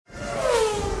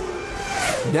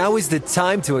Now is the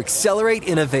time to accelerate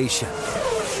innovation.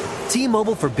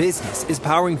 T-Mobile for Business is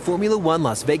powering Formula One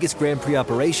Las Vegas Grand Prix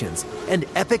operations and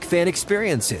epic fan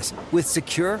experiences with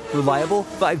secure, reliable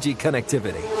 5G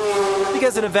connectivity.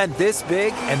 Because an event this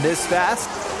big and this fast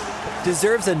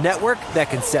deserves a network that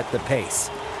can set the pace.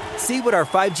 See what our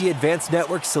 5G advanced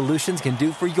network solutions can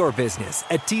do for your business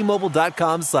at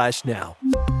T-Mobile.com/now.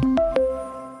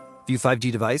 View 5G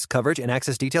device coverage and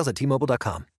access details at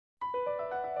T-Mobile.com.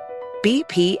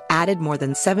 BP added more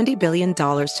than $70 billion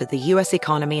to the U.S.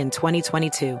 economy in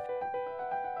 2022.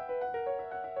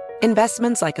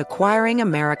 Investments like acquiring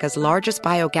America's largest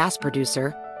biogas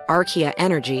producer, Archaea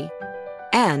Energy,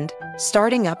 and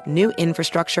starting up new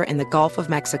infrastructure in the Gulf of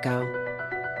Mexico.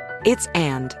 It's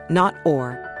and, not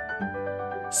or.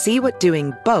 See what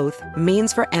doing both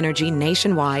means for energy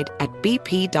nationwide at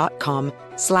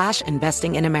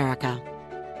bp.com/investing in America.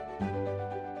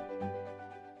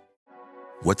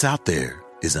 What's out there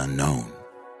is unknown.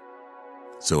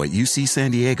 So at UC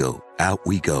San Diego, out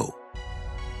we go.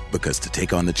 Because to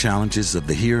take on the challenges of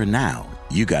the here and now,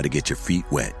 you got to get your feet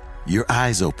wet, your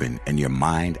eyes open, and your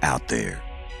mind out there.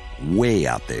 Way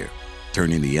out there.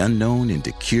 Turning the unknown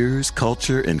into cures,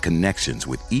 culture, and connections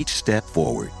with each step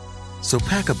forward. So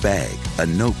pack a bag, a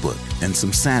notebook, and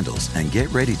some sandals and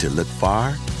get ready to look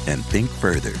far and think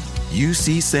further.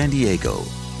 UC San Diego.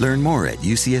 Learn more at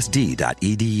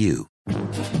ucsd.edu.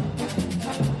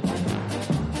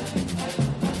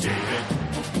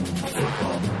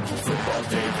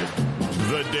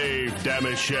 The Dave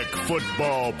Dameshek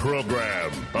Football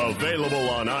Program. Available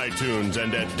on iTunes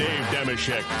and at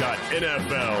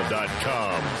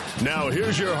davedameshek.nfl.com. Now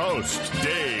here's your host,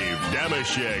 Dave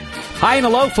Dameshek. Hi and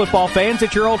hello, football fans.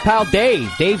 It's your old pal Dave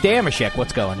Dameshek.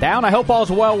 What's going down? I hope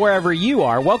all's well wherever you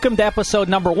are. Welcome to episode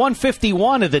number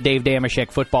 151 of the Dave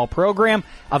Dameshek Football Program.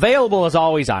 Available as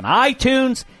always on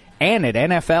iTunes and at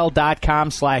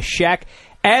nfl.com/Shek.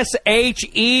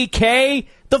 SHEK.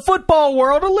 The football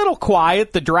world, a little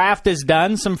quiet. The draft is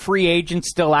done. Some free agents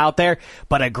still out there.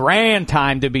 But a grand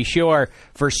time, to be sure,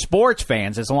 for sports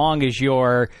fans, as long as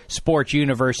your sports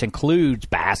universe includes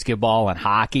basketball and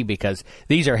hockey, because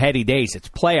these are heady days. It's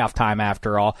playoff time,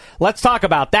 after all. Let's talk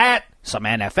about that, some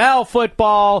NFL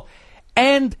football,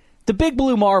 and the big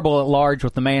blue marble at large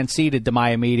with the man seated to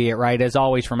my immediate right, as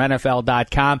always, from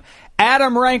NFL.com.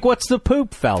 Adam Rank, what's the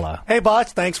poop, fella? Hey,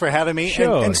 boss, thanks for having me.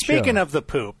 Sure, and speaking of the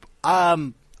poop,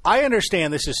 I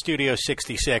understand this is Studio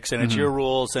 66 and it's your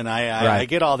rules, and I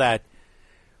get all that.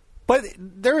 But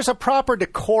there's a proper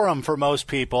decorum for most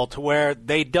people to where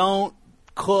they don't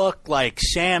cook like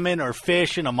salmon or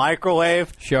fish in a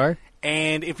microwave. Sure.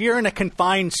 And if you're in a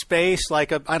confined space,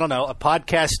 like a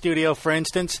podcast studio, for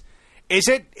instance, is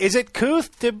it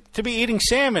couth to be eating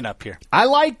salmon up here? I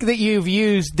like that you've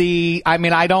used the. I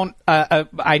mean, I don't.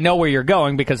 I know where you're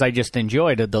going because I just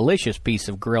enjoyed a delicious piece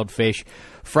of grilled fish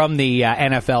from the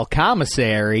NFL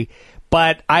commissary.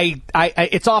 But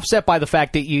it's offset by the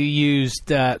fact that you used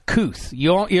couth.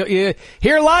 You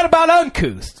hear a lot about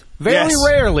uncouth. Very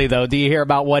rarely, though, do you hear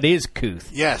about what is couth.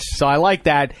 Yes. So I like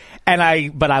that,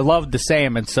 but I loved the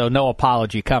salmon, so no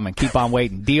apology coming. Keep on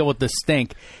waiting. Deal with the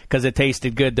stink, because it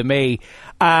tasted good to me.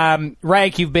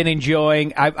 Rank, you've been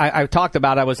enjoying. I talked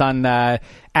about I was on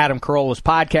Adam Carolla's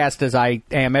podcast, as I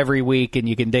am every week, and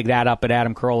you can dig that up at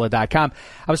adamcarolla.com.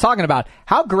 I was talking about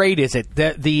how great is it,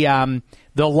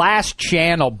 the last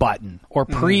channel button or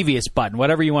previous button,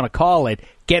 whatever you want to call it,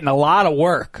 getting a lot of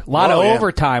work, a lot of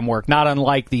overtime work, not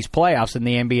unlike these playoffs in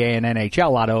the NBA and NHL, a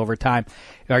lot of overtime.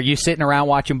 Are you sitting around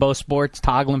watching both sports,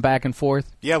 toggling back and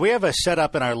forth? Yeah, we have a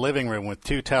setup in our living room with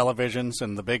two televisions,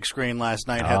 and the big screen last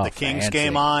night had the Kings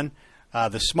game on.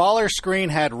 The smaller screen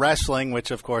had wrestling,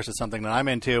 which, of course, is something that I'm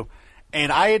into. And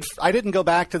I didn't go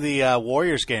back to the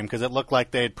Warriors game because it looked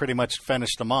like they had pretty much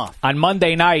finished them off. On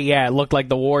Monday night, yeah, it looked like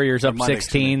the Warriors up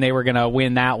 16. They were going to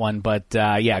win that one. But,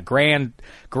 grand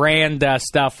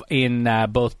stuff in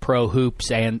both pro hoops.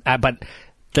 But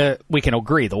we can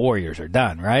agree the Warriors are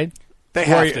done, right? They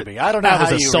have to be. I don't know how you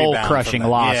That was a soul-crushing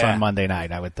loss on Monday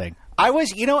night, I would think. I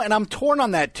was, and I'm torn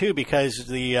on that, too, because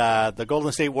the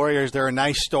Golden State Warriors, they're a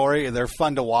nice story. They're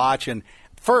fun to watch, and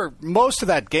for most of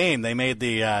that game, they made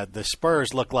the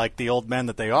Spurs look like the old men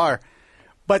that they are.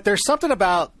 But there's something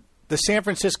about the San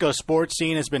Francisco sports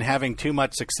scene has been having too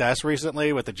much success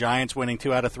recently, with the Giants winning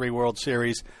 2 out of 3 World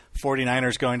Series,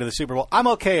 49ers going to the Super Bowl. I'm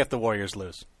okay if the Warriors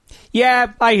lose.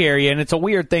 Yeah, I hear you, and it's a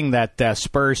weird thing that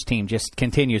Spurs team just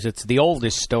continues. It's the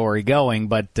oldest story going,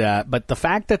 but the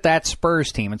fact that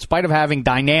Spurs team, in spite of having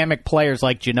dynamic players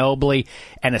like Ginobili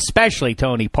and especially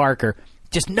Tony Parker,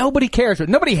 just nobody cares.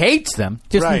 Nobody hates them.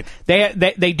 Just right.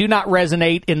 They do not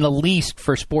resonate in the least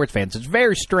for sports fans. It's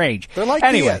very strange. They're like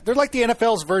they're like the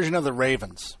NFL's version of the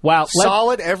Ravens. Wow,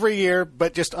 solid every year,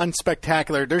 but just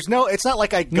unspectacular. It's not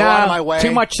like I go out of my way.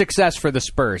 Too much success for the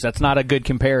Spurs. That's not a good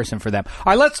comparison for them. All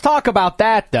right, let's talk about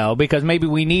that though, because maybe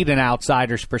we need an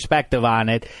outsider's perspective on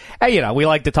it. And, we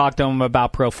like to talk to him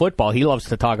about pro football. He loves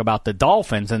to talk about the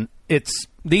Dolphins, and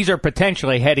these are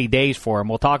potentially heady days for him.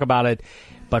 We'll talk about it.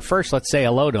 But first, let's say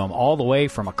hello to him all the way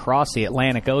from across the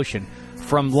Atlantic Ocean.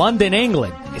 From London,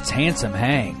 England, it's Handsome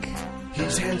Hank.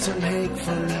 He's Handsome Hank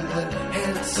from England,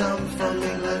 handsome from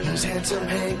England. He's Handsome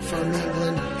Hank from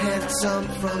England, handsome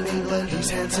from England. He's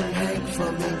Handsome Hank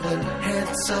from England,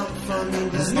 handsome from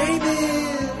England. His name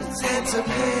is Handsome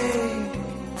Hank.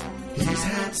 He's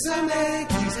Handsome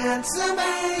Hank, he's Handsome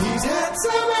Hank, he's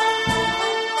Handsome Hank.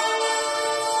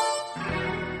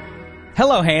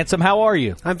 Hello, Handsome. How are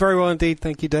you? I'm very well indeed,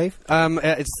 thank you, Dave.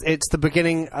 It's the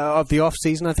beginning of the off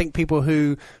season. I think people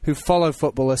who follow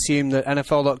football assume that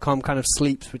NFL.com kind of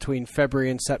sleeps between February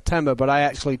and September, but I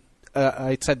actually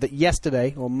I said that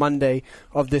yesterday or Monday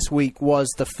of this week was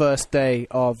the first day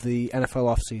of the NFL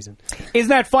off season. Isn't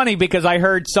that funny? Because I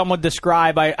heard someone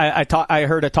describe, I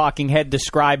heard a talking head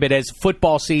describe it as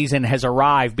football season has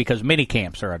arrived because mini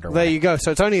camps are underway. There you go.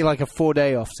 So it's only like a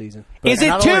 4-day off season. Is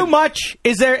it too much?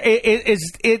 Is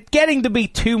it getting to be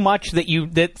too much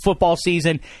that football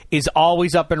season is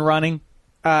always up and running?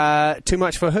 Too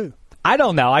much for who? I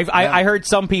don't know. I heard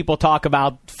some people talk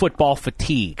about football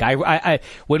fatigue.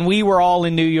 When we were all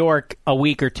in New York a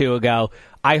week or two ago,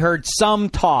 I heard some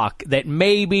talk that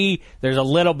maybe there's a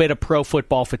little bit of pro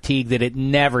football fatigue, that it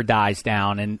never dies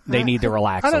down and they need to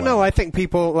relax. I don't know. I think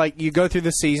people, you go through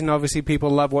the season, obviously people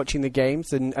love watching the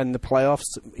games and the playoffs.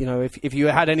 If you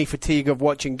had any fatigue of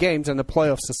watching games, then the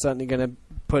playoffs are certainly going to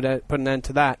put an end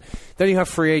to that. Then you have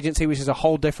free agency, which is a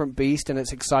whole different beast, and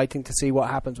it's exciting to see what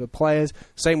happens with players.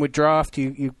 Same with draft.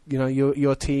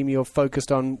 Your team, you're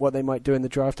focused on what they might do in the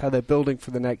draft, how they're building for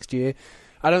the next year.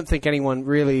 I don't think anyone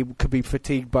really could be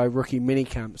fatigued by rookie mini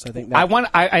camps. I think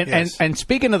that and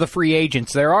speaking of the free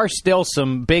agents, there are still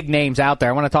some big names out there.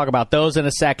 I want to talk about those in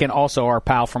a second. Also, our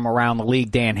pal from around the league,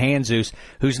 Dan Hanzus,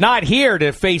 who's not here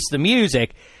to face the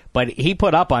music, but he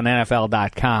put up on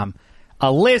NFL.com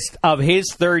a list of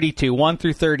his 32, 1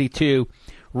 through 32,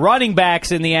 running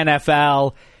backs in the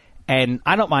NFL, and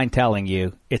I don't mind telling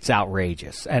you, it's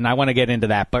outrageous, and I want to get into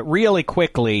that. But really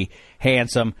quickly,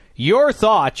 Handsome, your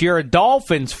thoughts. You're a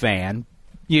Dolphins fan.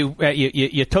 You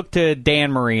took to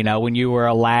Dan Marino when you were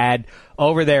a lad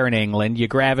over there in England. You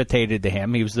gravitated to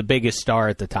him. He was the biggest star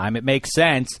at the time. It makes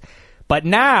sense. But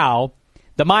now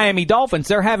the Miami Dolphins,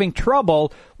 they're having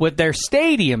trouble with their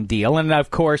stadium deal. And,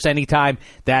 of course, anytime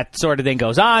that sort of thing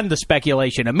goes on, the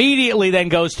speculation immediately then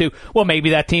goes to, well,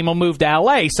 maybe that team will move to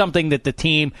L.A., something that the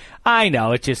team, I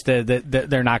know, it's just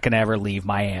they're not going to ever leave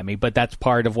Miami. But that's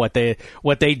part of what they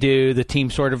do. The team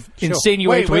sort of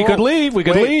insinuates we could leave. Wait.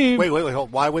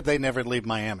 Why would they never leave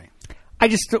Miami?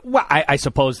 I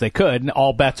suppose they could.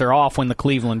 All bets are off when the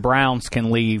Cleveland Browns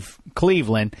can leave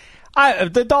Cleveland.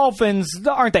 The Dolphins,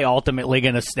 aren't they ultimately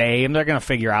going to stay? And they're going to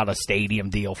figure out a stadium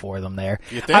deal for them there.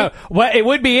 You think? It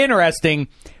would be interesting.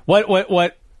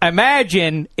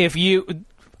 Imagine if you.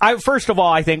 First of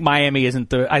all, I think Miami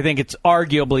isn't I think it's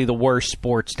arguably the worst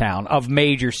sports town of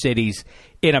major cities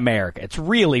in America. It's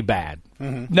really bad.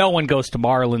 Mm-hmm. No one goes to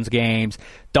Marlins games.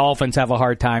 Dolphins have a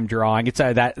hard time drawing. It's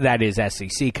that is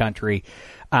SEC country.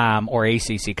 Or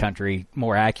ACC country,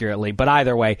 more accurately. But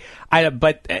either way, I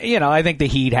think the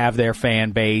Heat have their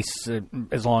fan base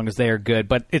as long as they're good.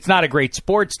 But it's not a great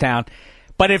sports town.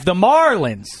 But if the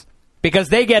Marlins, because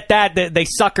they get they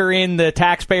sucker in the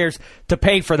taxpayers to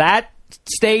pay for that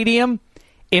stadium,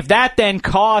 if that then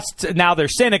costs, now they're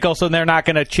cynical, so they're not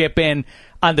going to chip in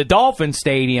on the Dolphin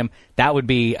Stadium, that would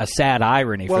be a sad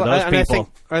irony for those people.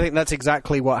 I think that's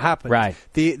exactly what happened. Right.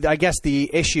 I guess the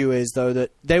issue is, though,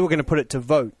 that they were going to put it to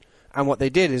vote, and what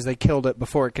they did is they killed it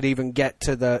before it could even get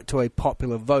to a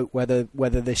popular vote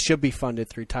whether this should be funded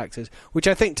through taxes, which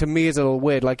I think to me is a little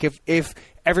weird. Like if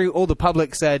all the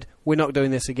public said, we're not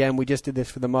doing this again, we just did this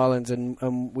for the Marlins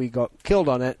and we got killed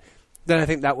on it, then I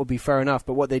think that would be fair enough.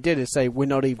 But what they did is say, we're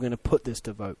not even going to put this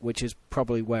to vote, which is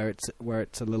probably where it's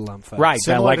a little unfair. Right,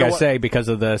 say, because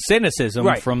of the cynicism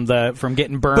from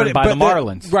getting burned by the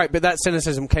Marlins. Right, but that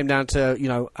cynicism came down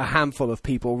to a handful of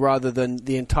people rather than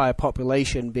the entire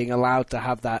population being allowed to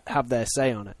have their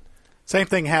say on it. Same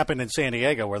thing happened in San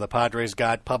Diego, where the Padres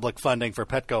got public funding for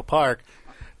Petco Park.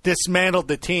 dismantled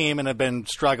the team and have been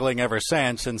struggling ever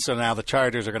since, and so now the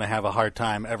Chargers are going to have a hard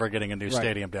time ever getting a new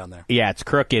stadium down there. Yeah, it's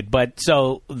crooked. But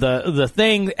so the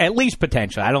thing, at least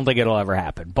potentially, I don't think it'll ever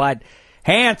happen. But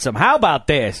Handsome, how about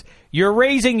this? You're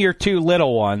raising your two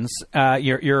little ones.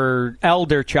 Your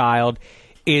elder child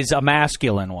is a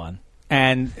masculine one.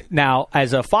 And now,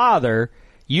 as a father,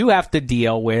 you have to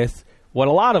deal with what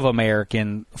a lot of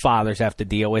American fathers have to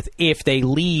deal with if they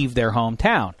leave their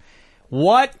hometown.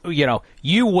 What,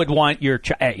 you would want your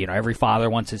every father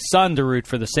wants his son to root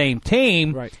for the same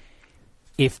team. Right.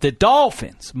 If the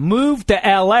Dolphins moved to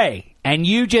L.A. and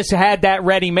you just had that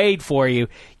ready-made for you,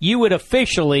 you would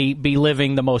officially be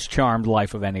living the most charmed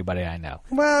life of anybody I know.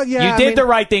 Well, yeah. You did the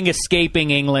right thing escaping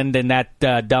England and that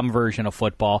dumb version of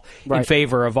football in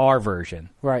favor of our version.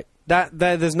 Right.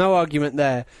 There's no argument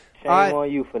there. Shame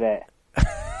on you for that.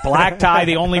 Black Tie,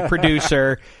 the only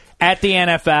producer at the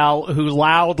NFL who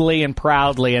loudly and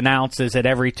proudly announces at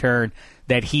every turn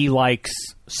that he likes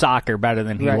soccer better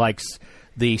than he likes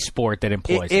the sport that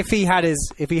employs him. If he had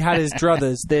his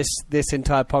druthers, this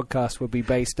entire podcast would be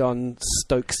based on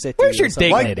Stoke City. Where's your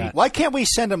dignity? Why can't we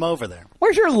send him over there?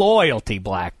 Where's your loyalty,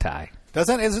 Black Tie?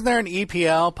 Isn't there an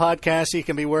EPL podcast he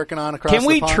can be working on across Can the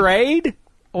we pond? trade?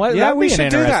 Well, yeah, we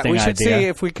should do that. We should see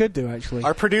if we could do, actually.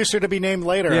 Our producer to be named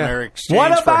later in our exchange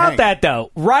What for about Hank. that, though?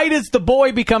 Right as the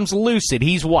boy becomes lucid,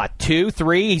 he's what, 2,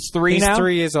 3? He's 3 now? He's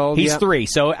 3 years old, He's 3.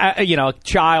 So, a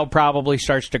child probably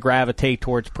starts to gravitate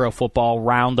towards pro football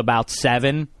round about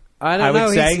 7. I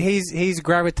would say. He's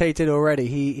gravitated already.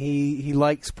 He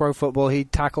likes pro football. He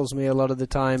tackles me a lot of the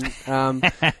time. And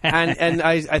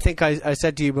I think I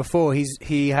said to you before,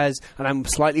 he has, and I'm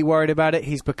slightly worried about it,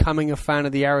 he's becoming a fan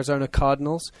of the Arizona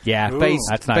Cardinals. Yeah,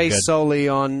 based solely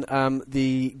on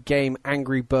the game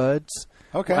Angry Birds.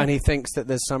 Okay. And he thinks that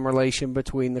there's some relation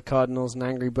between the Cardinals and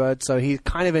Angry Birds, so he's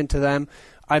kind of into them.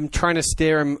 I'm trying to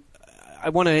steer him. I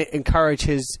want to encourage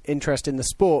his interest in the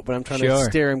sport, but I'm trying to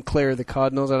steer him clear of the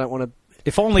Cardinals. I don't want to.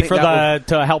 If only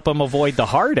to help him avoid the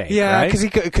heartache. Yeah, right?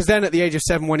 because then at the age of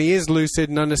 7, when he is lucid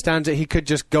and understands it, he could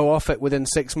just go off it within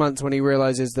 6 months when he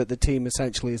realizes that the team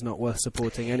essentially is not worth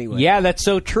supporting anyway. Yeah, that's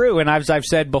so true. And as I've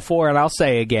said before, and I'll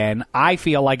say again, I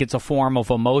feel like it's a form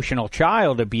of emotional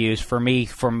child abuse for me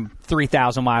from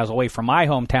 3,000 miles away from my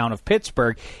hometown of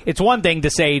Pittsburgh. It's one thing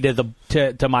to say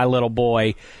to my little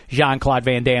boy, Jean-Claude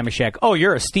Van Dameshek, oh,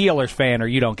 you're a Steelers fan or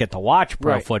you don't get to watch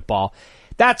pro football.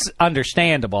 That's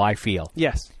understandable, I feel.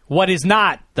 Yes. What is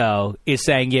not, though, is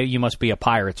saying you must be a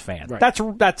Pirates fan. Right.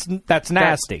 That's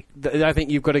nasty. I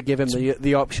think you've got to give him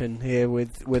the option here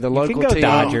with a local team.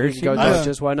 Dodgers. You can go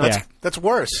Dodgers. Why not? Yeah. That's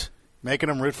worse. Making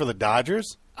him root for the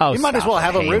Dodgers? Oh, you might as well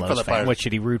have him root for the fan. Pirates. What,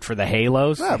 should he root for the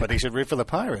Halos? No, but he should root for the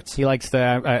Pirates. He likes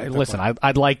to listen.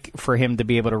 I'd like for him to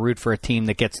be able to root for a team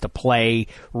that gets to play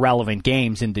relevant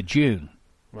games into June.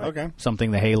 Right. Okay.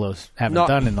 Something the Halos haven't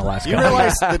done in the last couple You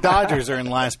realize the Dodgers are in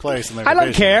last place in their I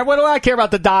division. don't care. What do I care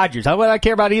about the Dodgers? What do I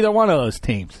care about either one of those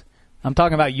teams? I'm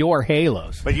talking about your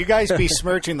Halos. But you guys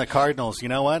besmirching the Cardinals. You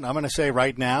know what? I'm going to say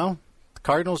right now, the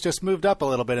Cardinals just moved up a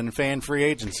little bit in fan free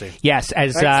agency. Yes,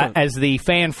 as the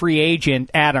fan free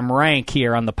agent Adam Rank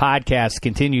here on the podcast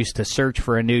continues to search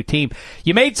for a new team.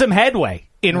 You made some headway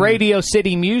in Radio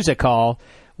City Music Hall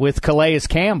with Calais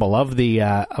Campbell of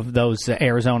those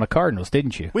Arizona Cardinals,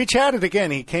 didn't you? We chatted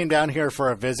again. He came down here for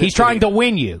a visit. He's trying to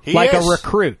win you like is. a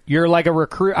recruit. You're like a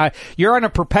recruit. You're on a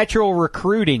perpetual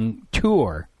recruiting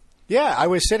tour. Yeah, I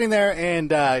was sitting there,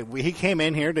 and he came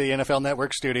in here to the NFL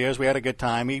Network studios. We had a good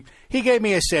time. He gave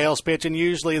me a sales pitch, and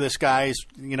usually these guys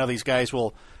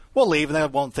will leave, and they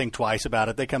won't think twice about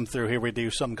it. They come through here. We do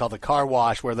something called the Car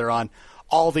Wash, where they're on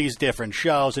all these different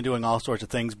shows and doing all sorts of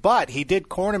things. But he did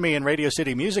corner me in Radio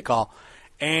City Music Hall,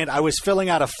 and I was filling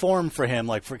out a form for him,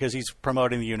 because he's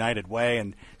promoting the United Way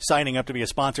and signing up to be a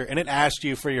sponsor, and it asked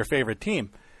you for your favorite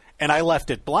team, and I left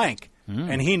it blank.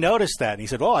 And he noticed that, and he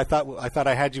said, "Oh, I thought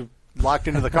I had you locked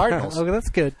into the Cardinals." Okay, that's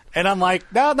good. And I'm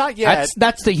like, no, not yet.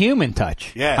 That's the human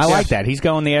touch. Yes. I like that. He's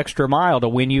going the extra mile to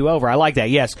win you over. I like that.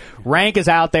 Yes, Rank is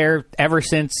out there ever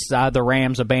since the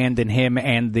Rams abandoned him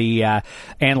and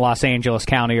and Los Angeles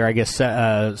County, or I guess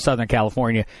Southern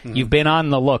California. Mm-hmm. You've been on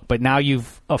the look, but now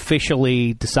you've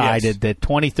officially decided that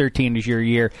 2013 is your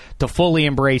year to fully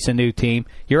embrace a new team.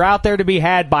 You're out there to be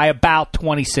had by about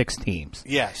 26 teams.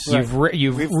 Yes, you've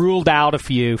ruled out a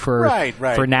few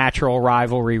for natural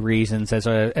rivalry reasons as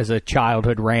a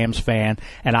childhood Rams fan,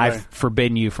 and I've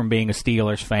forbidden you from being a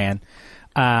Steelers fan.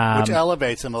 Which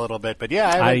elevates him a little bit, but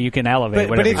yeah, you can elevate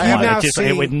whatever you want.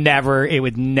 It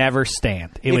would never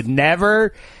stand. It would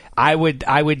never. I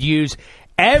would use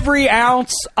every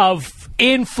ounce of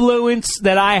influence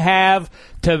that I have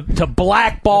to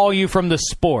blackball you from the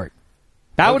sport.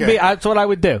 That's what I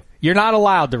would do. You're not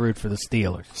allowed to root for the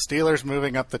Steelers. Steelers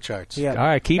moving up the charts. Yeah. All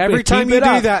right, Every time you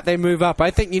up. do that, they move up.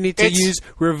 I think you need to use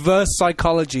reverse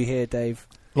psychology here, Dave.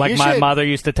 Like my mother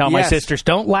used to tell my sisters,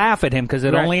 don't laugh at him because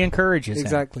it only encourages him.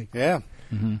 Exactly. Yeah.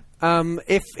 Mm-hmm.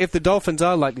 If the Dolphins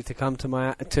are likely to come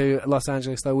to Los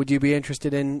Angeles, though, would you be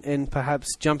interested in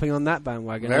perhaps jumping on that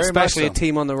bandwagon? Very Especially much so. a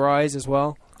team on the rise as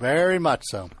well. Very much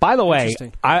so. By the way,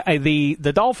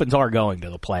 the Dolphins are going to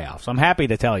the playoffs. I'm happy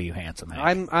to tell you, Handsome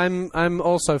Hank. I'm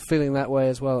also feeling that way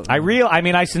as well.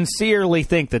 I sincerely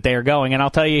think that they are going, and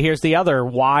I'll tell you, here's the other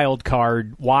wild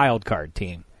card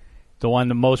team, the one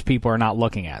that most people are not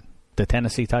looking at, the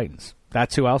Tennessee Titans.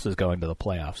 That's who else is going to the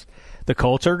playoffs. The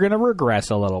Colts are going to regress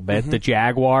a little bit. The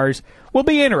Jaguars will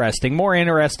be interesting, more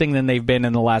interesting than they've been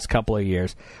in the last couple of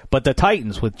years. But the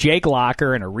Titans, with Jake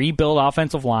Locker and a rebuilt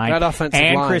offensive line,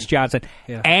 Chris Johnson,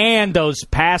 and those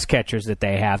pass catchers that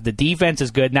they have, the defense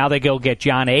is good. Now they go get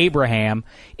John Abraham.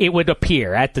 It would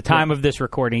appear, at the time of this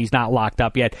recording, he's not locked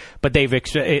up yet, but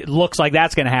it looks like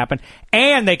that's going to happen.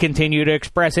 And they continue to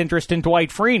express interest in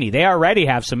Dwight Freeney. They already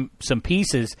have some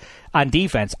pieces on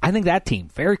defense. I think that team,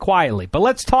 very quietly. But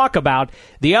let's talk about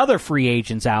the other free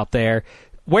agents out there.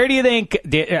 Where do you think,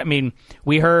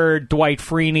 we heard Dwight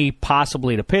Freeney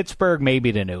possibly to Pittsburgh,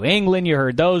 maybe to New England. You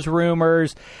heard those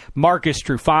rumors. Marcus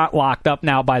Trufant locked up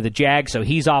now by the Jags, so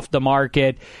he's off the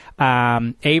market.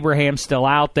 Abraham's still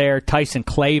out there. Tyson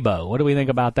Clabo. What do we think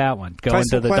about that one? Going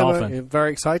to the Dolphins.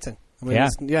 Very exciting.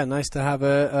 It's nice to have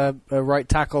a right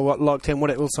tackle locked in. What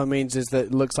it also means is that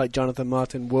it looks like Jonathan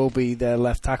Martin will be their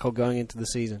left tackle going into the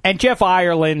season. And Jeff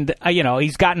Ireland,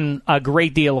 he's gotten a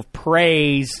great deal of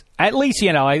praise. At least,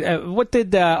 what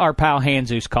did our pal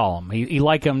Hanzus call him? He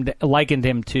likened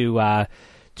him to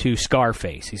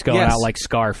Scarface. He's going out like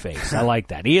Scarface. I like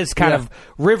that. He is kind of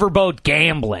riverboat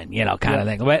gambling, kind of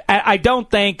thing. But I don't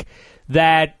think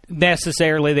that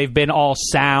necessarily they've been all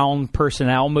sound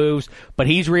personnel moves, but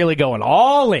he's really going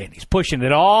all in. He's pushing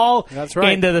it all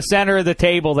into the center of the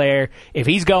table there. If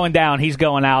he's going down, he's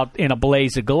going out in a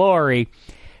blaze of glory.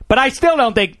 But I still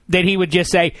don't think that he would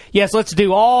just say, yes, let's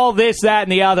do all this, that,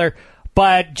 and the other,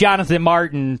 but Jonathan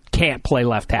Martin can't play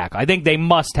left tackle. I think they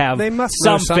must have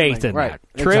some faith in that.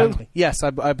 True? Exactly. Yes,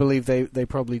 I believe they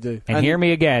probably do. And hear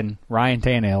me again, Ryan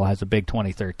Tannehill has a big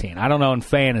 2013. I don't know in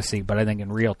fantasy, but I think in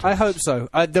real terms. I hope so.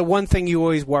 The one thing you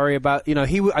always worry about,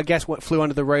 I guess what flew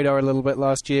under the radar a little bit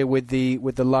last year with the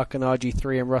Luck and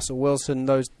RG3 and Russell Wilson,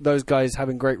 those guys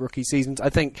having great rookie seasons. I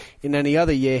think in any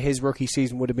other year, his rookie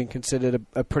season would have been considered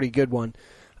a pretty good one.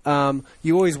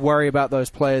 You always worry about those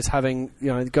players having,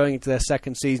 going into their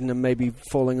second season and maybe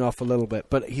falling off a little bit.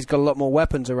 But he's got a lot more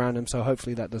weapons around him, so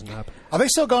hopefully that doesn't happen. Are they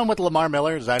still going with Lamar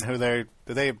Miller? Is that who they're...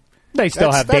 They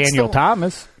still have Daniel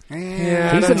Thomas.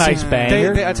 Yeah, he's a nice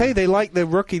banger. I tell you, they like the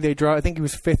rookie they draw. I think he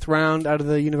was 5th round out of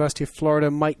the University of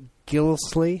Florida, Mike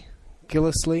Gillislee.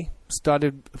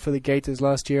 Started for the Gators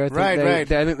last year. I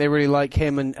think they really like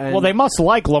him. And well, they must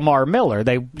like Lamar Miller.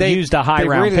 They used a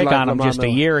high-round really pick on him just a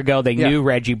year ago. They knew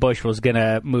Reggie Bush was going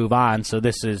to move on, so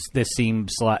this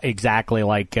seems exactly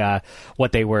like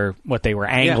what they were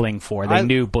angling for. They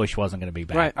knew Bush wasn't going to be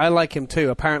back. Right, I like him too.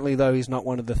 Apparently, though, he's not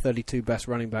one of the 32 best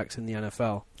running backs in the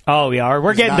NFL. Oh, yeah.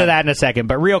 We're getting to that in a second.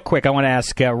 But real quick, I want to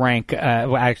ask Rank,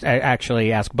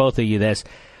 actually ask both of you this.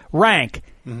 Rank,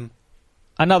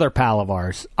 another pal of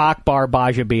ours, Akbar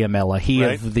Bajabiamila, he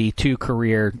of the 2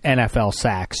 career NFL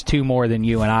sacks, 2 more than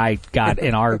you and I got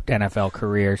in our NFL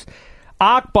careers.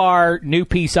 Akbar, new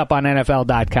piece up on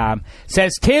NFL.com,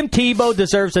 says Tim Tebow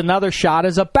deserves another shot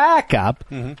as a backup.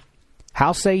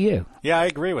 How say you? Yeah, I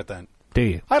agree with that. Do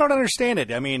you? I don't understand it.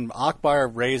 Akbar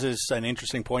raises an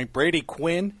interesting point. Brady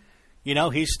Quinn,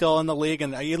 he's still in the league.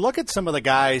 And you look at some of the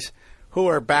guys who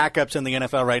are backups in the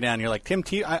NFL right now, and you're like, Tim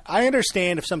Tebow, I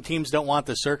understand if some teams don't want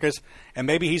the circus, and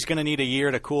maybe he's going to need a year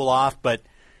to cool off, but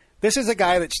this is a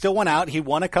guy that still went out. He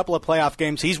won a couple of playoff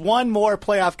games. He's won more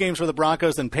playoff games for the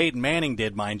Broncos than Peyton Manning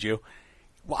did, mind you.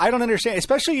 Well, I don't understand,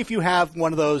 especially if you have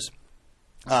one of those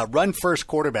run-first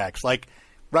quarterbacks, like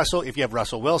Russell, if you have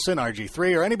Russell Wilson,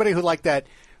 RG3, or anybody who like that,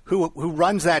 who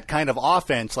runs that kind of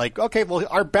offense, like, okay, well,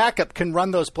 our backup can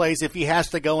run those plays if he has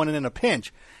to go in a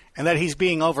pinch. And that he's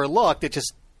being overlooked. It's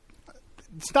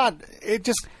a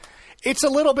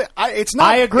little bit. It's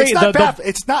not. I agree.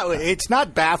 It's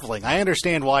not baffling. I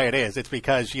understand why it is. It's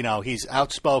because he's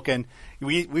outspoken.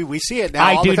 We see it now.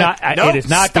 I do not. It is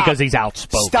not because he's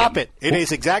outspoken. Stop it. It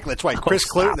is exactly. That's why Chris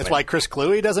Cluey. That's why Chris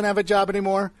Cluey doesn't have a job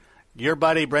anymore. Your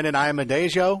buddy Brendan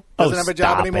Iamalejo doesn't have a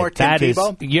job stop anymore. it. Tim That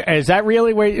Tebow. Is that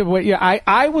really what?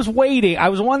 I was waiting. I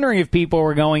was wondering if people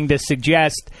were going to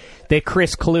suggest that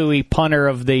Chris Kluwe, punter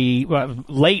of the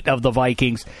late of the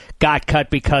Vikings, got cut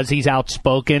because he's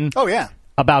outspoken. Oh yeah,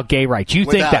 about gay rights. You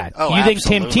think that? Oh, you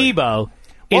absolutely. think Tim Tebow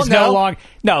is no longer?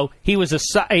 No, he was a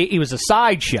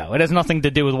sideshow. It has nothing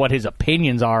to do with what his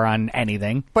opinions are on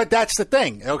anything. But that's the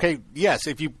thing. Okay, yes,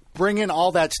 if you bring in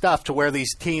all that stuff to where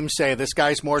these teams say this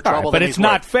guy's more trouble, but than it's he's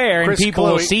not worth. fair, Chris and people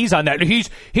will Kluwe- seize on that.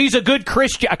 He's a good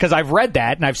Christian because I've read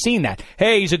that and I've seen that.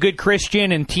 Hey, he's a good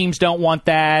Christian, and teams don't want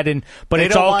that, but They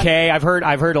it's don't okay. I've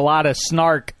heard a lot of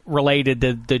snark related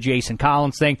to the Jason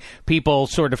Collins thing. People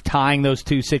sort of tying those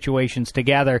two situations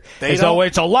together as though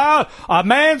it's allowed. A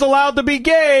man's allowed to be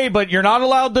gay, but you're not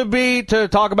allowed to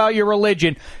talk about your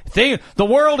religion. The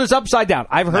world is upside down.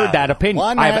 I've heard that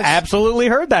opinion. I've absolutely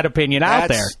heard that opinion out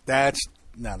there.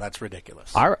 That's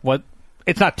ridiculous. All right, well,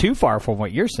 it's not too far from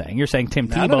what you're saying. You're saying Tim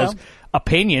Tebow's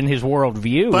opinion, his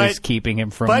worldview, is keeping him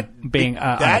from being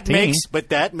on a team. But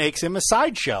that makes him a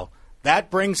sideshow.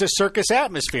 That brings a circus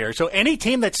atmosphere. So any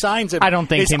team that signs him, I don't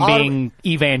think him being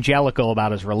evangelical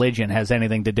about his religion has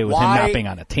anything to do with him not being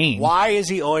on a team. Why is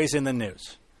he always in the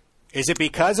news? Is it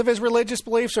because of his religious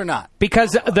beliefs or not?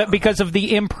 Because of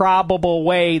the improbable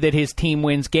way that his team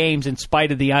wins games in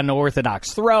spite of the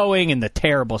unorthodox throwing and the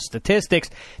terrible statistics.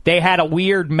 They had a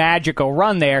weird magical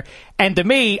run there. And to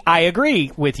me, I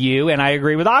agree with you and I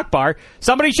agree with Akbar.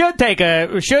 Somebody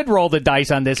should roll the dice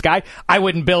on this guy. I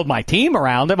wouldn't build my team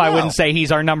around him. No. I wouldn't say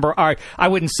he's our number. I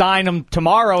wouldn't sign him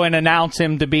tomorrow and announce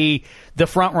him to be the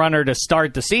front runner to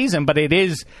start the season. But it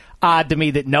is odd to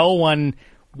me that no one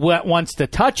wants to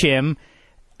touch him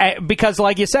because,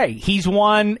 like you say, his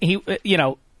one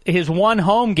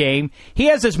home game, he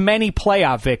has as many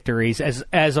playoff victories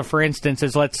as for instance,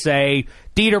 as let's say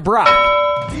Dieter Brock.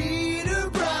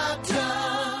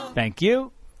 Thank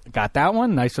you. Got that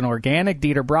one. Nice and organic.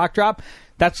 Dieter Brock drop.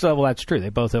 That's true. They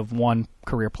both have one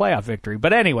career playoff victory.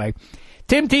 But anyway,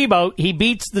 Tim Tebow, he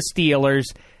beats the Steelers.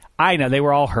 I know they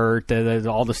were all hurt.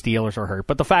 All the Steelers are hurt.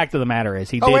 But the fact of the matter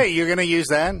is, wait, you're going to use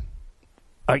that?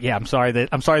 Yeah, I'm sorry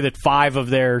that 5 of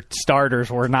their starters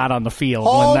were not on the field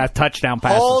when that touchdown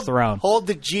pass was thrown. Hold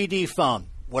the GD phone.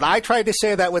 When I tried to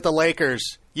say that with the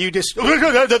Lakers, you just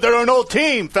they're an old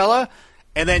team, fella,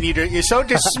 and then you're so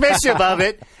dismissive of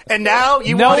it, and now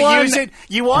you want to use it.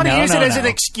 You want to use it as an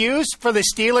excuse for the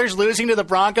Steelers losing to the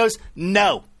Broncos?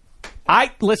 No.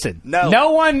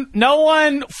 No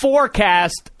one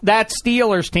forecast that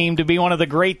Steelers team to be one of the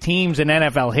great teams in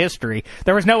NFL history.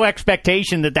 There was no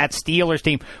expectation that Steelers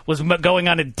team was going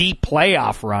on a deep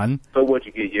playoff run. So what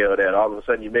you get yelled at? All of a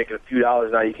sudden you're making a few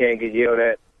dollars now you can't get yelled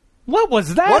at? What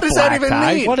was that? What does that even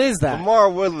mean? What is that? Lamar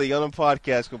Woodley on the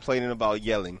podcast complaining about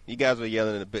yelling. You guys were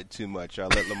yelling a bit too much. I'll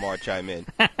let Lamar chime in.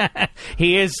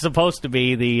 He is supposed to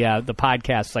be the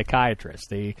podcast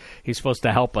psychiatrist. He's supposed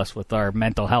to help us with our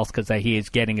mental health because he is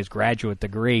getting his graduate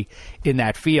degree in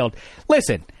that field.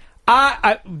 Listen,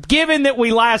 given that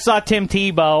we last saw Tim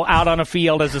Tebow out on a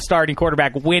field as a starting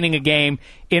quarterback winning a game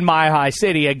in Mile High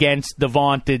City against the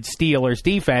vaunted Steelers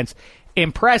defense,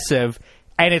 impressive,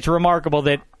 and it's remarkable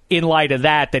that in light of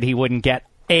that he wouldn't get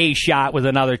a shot with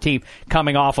another team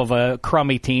coming off of a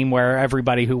crummy team where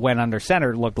everybody who went under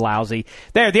center looked lousy.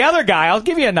 The other guy, I'll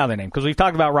give you another name because we've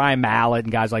talked about Ryan Mallett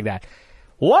and guys like that.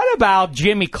 What about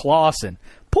Jimmy Clausen?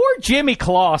 Poor Jimmy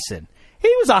Clausen.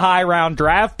 He was a high-round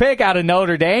draft pick out of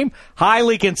Notre Dame,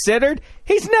 highly considered.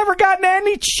 He's never gotten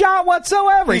any shot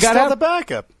whatsoever. He's still the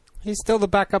backup. He's still the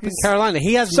backup in Carolina.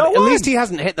 He hasn't. So at least he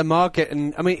hasn't hit the market,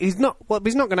 and I mean, he's not. Well,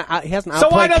 he's not going to. He hasn't. So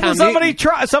why doesn't Cam somebody Newton.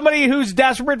 try somebody who's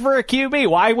desperate for a QB?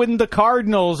 Why wouldn't the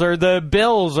Cardinals or the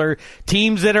Bills or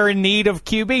teams that are in need of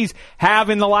QBs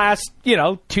have in the last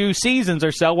 2 seasons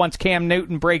or so? Once Cam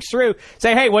Newton breaks through,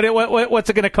 say, hey, what's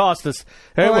it going to cost us?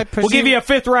 Well, we'll give you a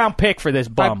 5th round pick for this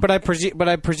bum. But I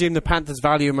presume the Panthers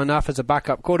value him enough as a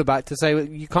backup quarterback to say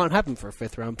you can't have him for a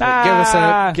 5th round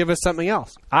pick. Give us something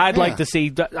else. I'd like to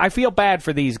see. I feel bad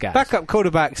for these guys. Backup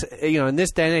quarterbacks, in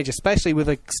this day and age, especially with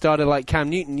a starter like Cam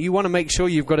Newton, you want to make sure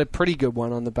you've got a pretty good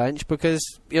one on the bench because,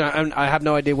 and I have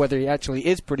no idea whether he actually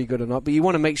is pretty good or not, but you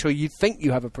want to make sure you think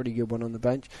you have a pretty good one on the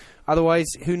bench. Otherwise,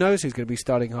 who knows who's going to be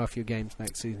starting half your games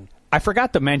next season. I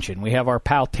forgot to mention, we have our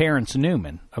pal Terrence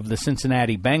Newman of the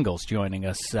Cincinnati Bengals joining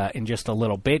us in just a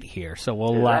little bit here. So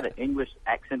we'll. Is that an English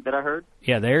accent that I heard?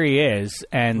 Yeah, there he is,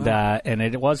 and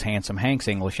it was Handsome Hank's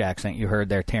English accent you heard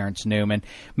there, Terrence Newman.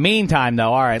 Meantime,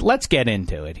 though, all right, let's get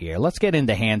into it here. Let's get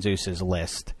into Hanzus's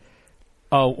list.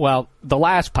 Oh, well, the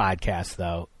last podcast,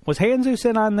 though, was Hanzus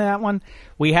in on that one?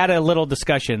 We had a little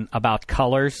discussion about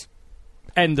colors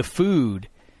and the food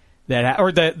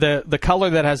or the color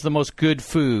that has the most good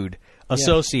food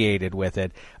associated with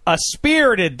it. A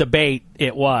spirited debate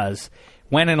it was.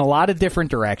 Went in a lot of different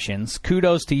directions.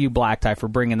 Kudos to you, Black Tie, for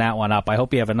bringing that one up. I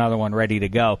hope you have another one ready to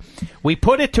go. We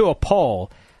put it to a poll.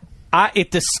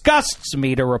 It disgusts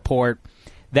me to report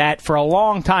that for a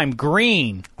long time,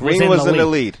 green was in the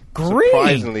lead.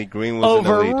 Surprisingly, green was in the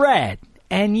lead. Over red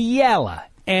and yellow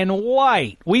and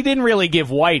white. We didn't really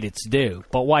give white its due,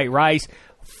 but white rice,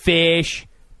 fish,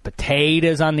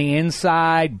 potatoes on the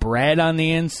inside, bread on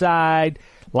the inside,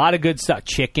 a lot of good stuff.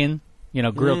 Chicken.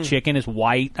 Grilled chicken is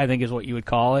white, I think is what you would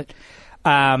call it.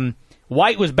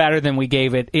 White was better than we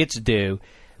gave it its due.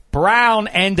 Brown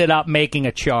ended up making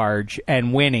a charge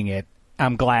and winning it,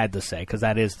 I'm glad to say, because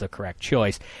that is the correct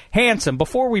choice. Handsome,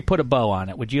 before we put a bow on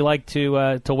it, would you like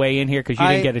to weigh in here? Because you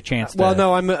didn't get a chance to. Well,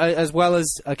 no, I'm as well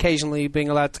as occasionally being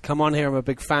allowed to come on here, I'm a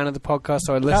big fan of the podcast,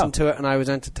 so I listened to it and I was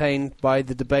entertained by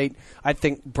the debate. I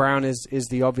think brown is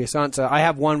the obvious answer. I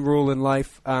have one rule in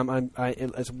life.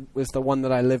 It's the one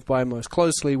that I live by most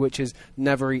closely, which is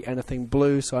never eat anything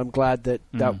blue, so I'm glad that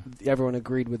everyone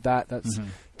agreed with that. That's...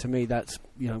 To me, that's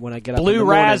when I get up. Blue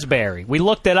raspberry. We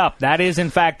looked it up. That is in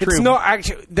fact true. It's not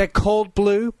actually. They're called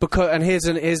blue because. And here's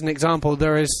an example.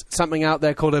 There is something out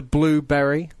there called a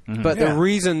blueberry, but the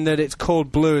reason that it's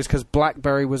called blue is because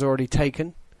blackberry was already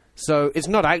taken. So it's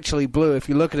not actually blue. If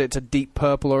you look at it, it's a deep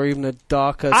purple or even a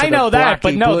darker. I know that,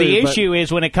 but no. The issue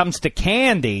is when it comes to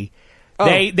candy.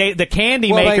 The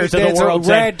candy makers of the world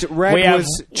said red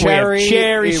was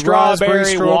cherry,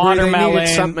 strawberry, watermelon.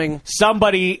 Something.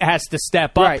 Somebody has to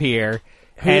step up here,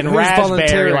 and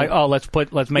raspberry.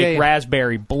 Let's make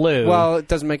raspberry blue. Well, it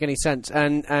doesn't make any sense,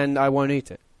 and I won't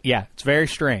eat it. Yeah, it's very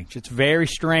strange. It's very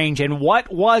strange. And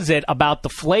what was it about the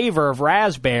flavor of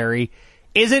raspberry?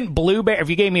 Isn't blueberry? If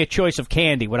you gave me a choice of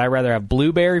candy, would I rather have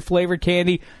blueberry flavored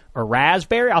candy or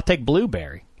raspberry? I'll take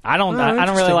blueberry. I don't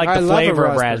really like the flavor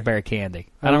of raspberry candy.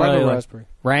 I don't really like raspberry.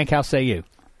 Rank, how say you?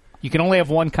 You can only have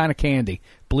one kind of candy,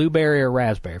 blueberry or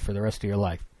raspberry, for the rest of your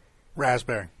life.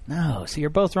 Raspberry. No, see,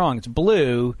 you're both wrong. It's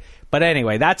blue. But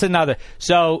anyway, that's another.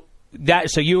 So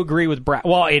you agree with brown?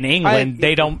 Well, in England,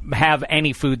 they don't have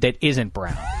any food that isn't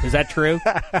brown. Is that true?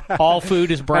 All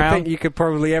food is brown? I think you could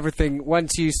probably everything.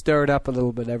 Once you stir it up a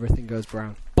little bit, everything goes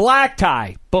brown. Black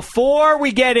Tie, before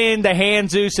we get into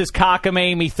Hanzoos's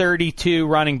cockamamie 32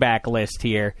 running back list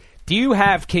here,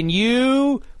 can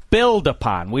you build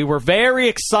upon? We were very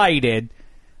excited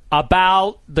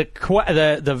about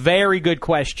the very good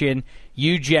question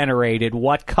you generated.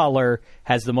 What color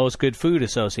has the most good food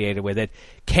associated with it?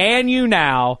 Can you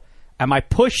now, am I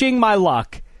pushing my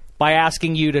luck by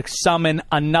asking you to summon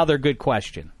another good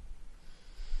question?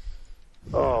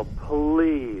 Oh,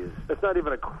 please. That's not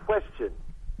even a question.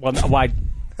 Well, why?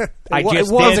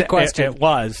 It was a question. It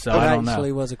was, so I don't know. It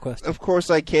actually was a question. Of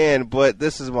course I can, but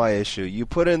this is my issue. You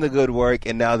put in the good work,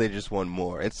 and now they just want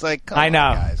more. It's like, come on,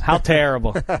 guys. How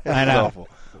terrible. I know. Awful.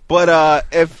 But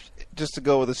if just to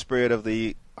go with the spirit of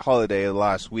the holiday of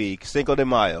last week, Cinco de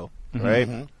Mayo, right?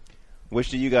 Mm-hmm. Which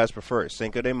do you guys prefer,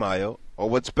 Cinco de Mayo, or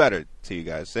what's better to you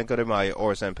guys, Cinco de Mayo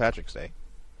or St. Patrick's Day?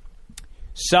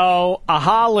 So a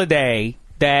holiday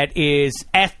that is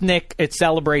ethnic. It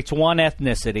celebrates one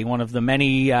ethnicity, one of the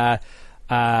many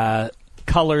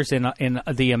colors in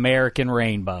the American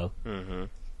rainbow. Mm-hmm.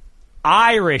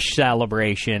 Irish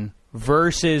celebration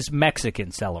versus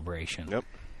Mexican celebration. Yep.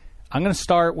 I'm going to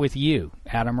start with you,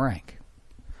 Adam Rank.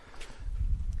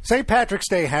 St. Patrick's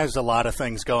Day has a lot of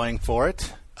things going for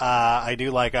it. I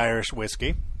do like Irish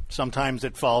whiskey. Sometimes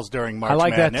it falls during March Madness. I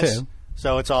like that too.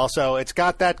 So it's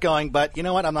got that going. But you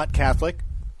know what? I'm not Catholic,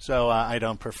 so I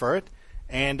don't prefer it.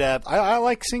 And I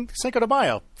like Cinco de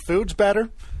Mayo. Food's better.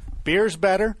 Beer's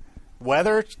better.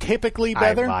 Weather's typically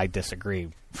better. I disagree,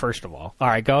 first of all. All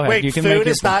right, go ahead. Wait, you can food make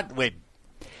is not... Wait.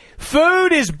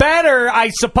 Food is better, I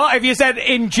suppose. If you said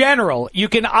in general, you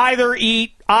can either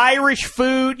eat Irish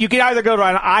food, you can either go to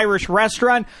an Irish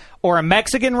restaurant or a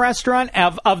Mexican restaurant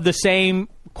of the same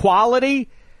quality.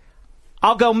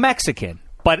 I'll go Mexican.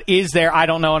 But is there, I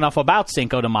don't know enough about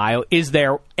Cinco de Mayo, is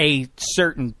there a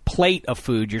certain plate of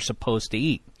food you're supposed to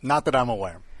eat? Not that I'm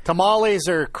aware. Tamales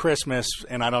are Christmas,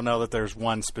 and I don't know that there's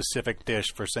one specific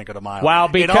dish for Cinco de Mayo. Well,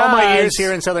 because... In all my years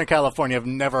here in Southern California, I've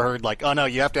never heard like, oh, no,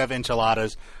 you have to have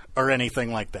enchiladas or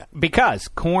anything like that. Because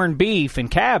corned beef and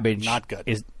cabbage... Not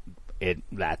good.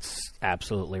 That's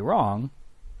absolutely wrong.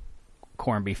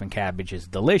 Corned beef and cabbage is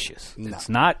delicious. No. It's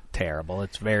not terrible.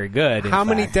 It's very good. How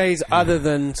many days other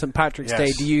than St. Patrick's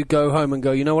Day do you go home and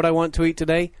go, you know what I want to eat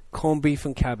today? Corned beef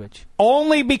and cabbage.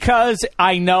 Only because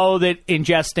I know that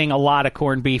ingesting a lot of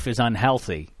corned beef is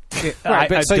unhealthy.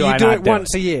 Right, so you do it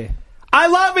once a year. I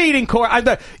love eating corn.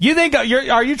 You think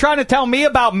are you trying to tell me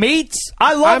about meats?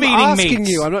 I love eating meats. I'm asking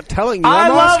you. I'm not telling you. I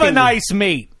love a asking nice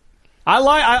meat. I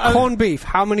like corned beef.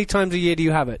 How many times a year do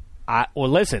you have it? Well,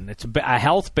 listen, it's a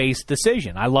health-based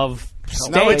decision. I love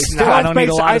steak. No, it's not. I don't eat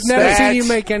a lot I've of never steak. seen you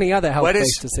make any other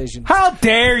health-based decisions. How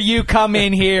dare you come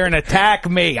in here and attack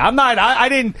me? I'm not. I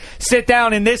didn't sit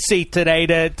down in this seat today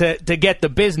to get the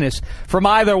business from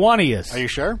either one of you. Are you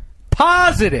sure?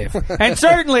 Positive. And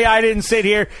certainly I didn't sit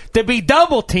here to be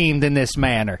double-teamed in this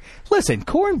manner. Listen,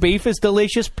 corned beef is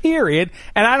delicious, period,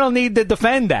 and I don't need to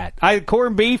defend that.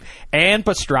 Corned beef and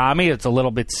pastrami, it's a little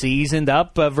bit seasoned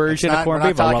up version of corned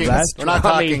beef. I love that. We're not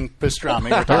talking pastrami.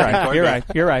 We're talking corned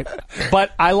beef. You're right.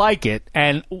 But I like it.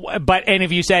 And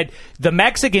if you said the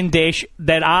Mexican dish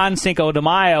that on Cinco de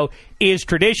Mayo is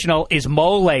traditional is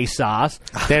mole sauce,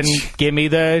 then give me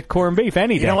the corned beef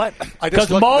any day. You know what?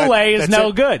 Because mole is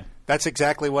no good. That's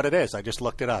exactly what it is. I just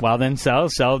looked it up. Well, then so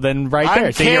then right I'm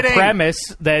there. So kidding. your premise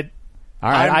that all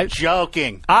right, I'm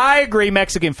joking. I agree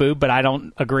Mexican food, but I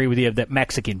don't agree with you that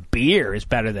Mexican beer is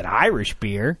better than Irish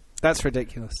beer. That's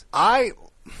ridiculous. I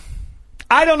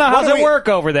don't know how does it work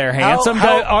over there, Handsome.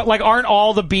 How- Aren't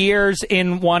all the beers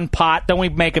in one pot? Don't we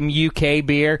make them UK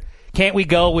beer? Can't we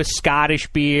go with Scottish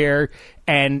beer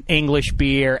and English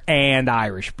beer and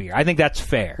Irish beer? I think that's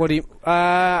fair. What do you?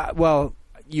 Well,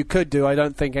 you could do. I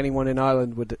don't think anyone in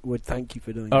Ireland would thank you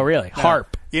for doing. Oh, really? No.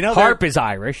 Harp. Harp is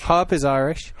Irish. Harp is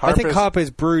Irish. I think Harp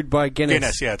is brewed by Guinness.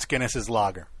 Guinness, yeah, it's Guinness's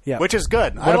lager. Yeah. Which is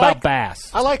good. What about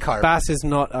Bass? I like Harp. Bass is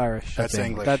not Irish. That's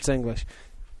English. That's English.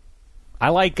 I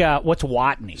like what's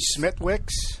Watney?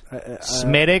 Smithwick's.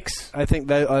 Smittix. I think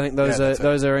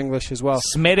those are English as well.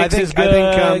 Smittix is good.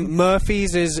 I think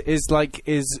Murphy's is a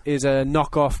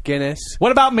knockoff Guinness.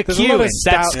 What about McEwen's?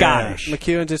 That's Scottish. Yeah.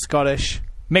 McEwen's is Scottish.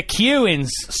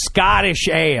 McEwen's Scottish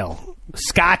Ale.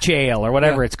 Scotch Ale or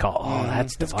whatever it's called. Oh,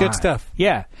 that's good stuff.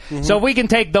 Yeah. So we can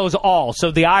take those all.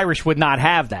 So the Irish would not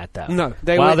have that, though. No.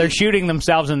 They're shooting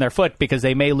themselves in their foot because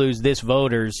they may lose this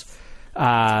voters'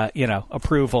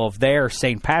 approval of their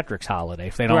St. Patrick's holiday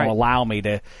if they don't allow me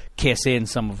to kiss in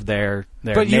some of their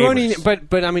but neighbors. You only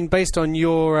but I mean based on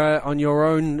your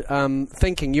own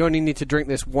thinking, you only need to drink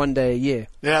this one day a year.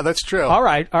 Yeah, that's true. All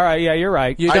right, yeah, you're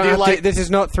right. You don't have to, this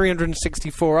is not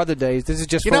 364 other days. This is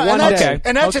just for one day. day.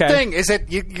 And that's the thing is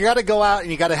that you got to go out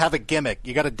and you got to have a gimmick.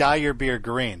 You got to dye your beer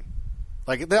green.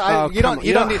 Like you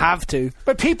don't have to,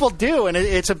 but people do, and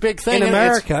it's a big thing in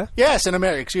America. Yes, in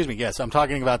America. Excuse me. Yes, I'm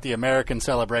talking about the American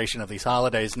celebration of these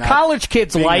holidays. Now, college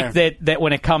kids like that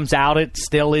when it comes out, it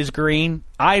still is green.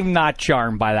 I'm not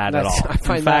charmed by that at all. I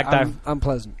find in fact, that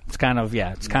unpleasant. It's kind of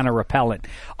kind of repellent.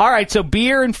 All right, so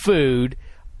beer and food,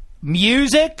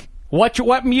 music.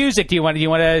 What music do you want? Do you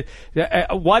want to?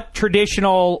 What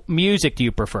traditional music do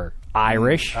you prefer?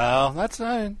 Irish. Oh, that's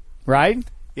fine. Right.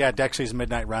 Yeah, Dexy's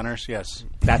Midnight Runners. Yes,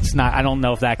 that's not. I don't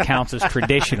know if that counts as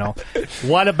traditional.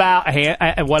 What about?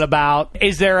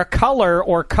 Is there a color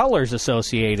or colors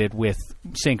associated with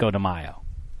Cinco de Mayo?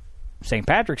 St.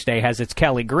 Patrick's Day has its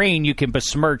Kelly green. You can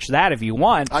besmirch that if you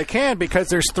want. I can because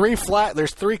there's three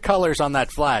colors on that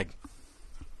flag.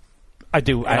 I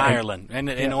do in Ireland,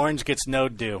 and orange gets no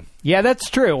due. Yeah, that's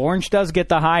true. Orange does get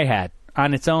the hi-hat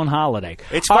on its own holiday.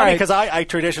 It's funny because I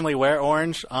traditionally wear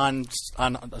orange on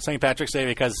St. Patrick's Day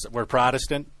because we're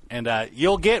Protestant, and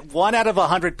you'll get 1 out of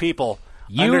 100 people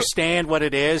understand what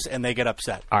it is, and they get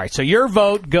upset. All right, so your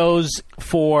vote goes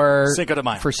for Cinco de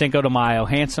Mayo. For Cinco de Mayo.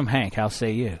 Handsome Hank, how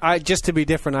say you? Just to be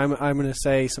different, I'm going to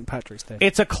say St. Patrick's Day.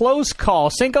 It's a close call.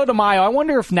 Cinco de Mayo, I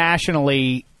wonder if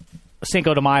nationally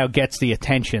Cinco de Mayo gets the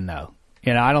attention, though.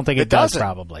 I don't think it does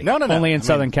probably. No. Only in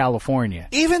Southern California.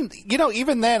 Even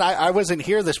then, I wasn't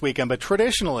here this weekend, but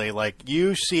traditionally, like,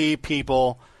 you see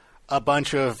people, a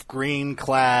bunch of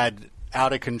green-clad,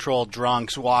 out-of-control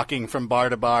drunks walking from bar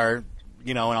to bar,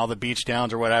 in all the beach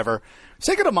towns or whatever.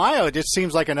 Cinco de Mayo, it just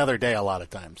seems like another day a lot of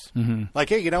times. Mm-hmm. Like,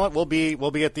 hey, you know what? We'll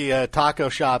be at the taco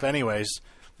shop anyways.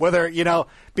 Whether,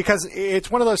 because it's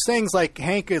one of those things like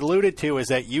Hank alluded to is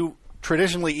that you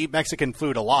traditionally eat Mexican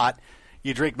food a lot.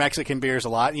 You drink Mexican beers a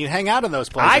lot, and you hang out in those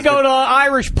places. I go to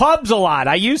Irish pubs a lot.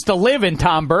 I used to live in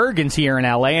Tom Bergen's here in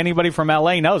L.A. Anybody from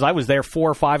L.A. knows I was there 4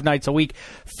 or 5 nights a week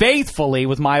faithfully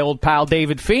with my old pal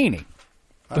David Feeney,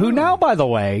 who now, by the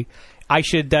way, I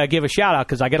should give a shout-out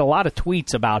because I get a lot of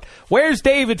tweets about, where's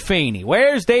David Feeney?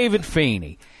 Where's David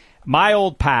Feeney? My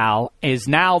old pal is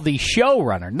now the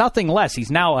showrunner, nothing less.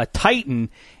 He's now a titan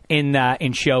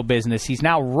in show business. He's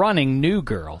now running New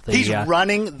Girl. He's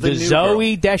running the New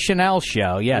Zooey Girl. Deschanel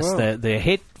show. Yes, the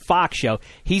hit Fox show.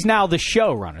 He's now the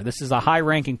showrunner. This is a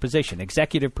high-ranking position,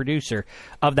 executive producer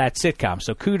of that sitcom.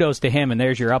 So kudos to him, and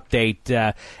there's your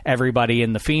update, everybody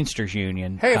in the Feedsters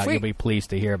Union. Hey, you'll be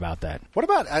pleased to hear about that. What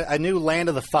about a new Land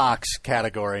of the Fox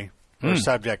category or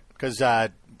subject? Because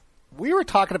we were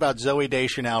talking about Zooey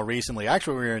Deschanel recently.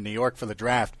 Actually, we were in New York for the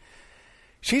draft.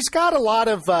 She's got a lot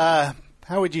of,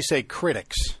 how would you say,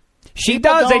 critics. She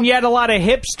does, and yet a lot of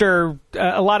hipster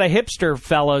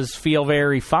fellas feel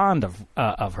very fond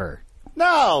of her.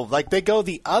 No, like they go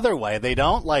the other way. They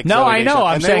don't like. No, Zooey I know. Deschanel.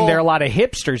 I'm And saying there are a lot of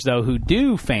hipsters though who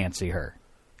do fancy her.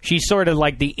 She's sort of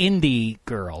like the indie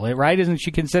girl, right? Isn't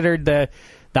she considered the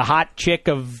hot chick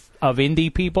of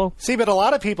indie people? See, but a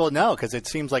lot of people know because it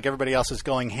seems like everybody else is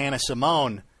going Hannah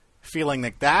Simone, feeling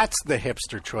that that's the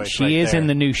hipster choice. She is in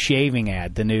the new shaving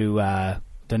ad, the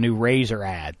new razor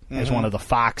ad, as one of the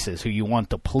foxes who you want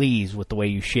to please with the way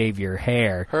you shave your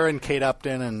hair. Her and Kate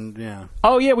Upton, and yeah.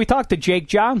 Oh yeah, we talked to Jake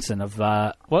Johnson of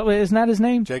what isn't that his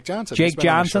name? Jake Johnson. Jake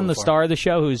Johnson, the star of the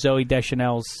show, who's Zooey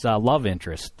Deschanel's love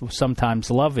interest,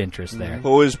 sometimes love interest there.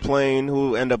 Who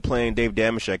ended up playing Dave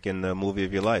Dameshek in the movie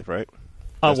of your life, right?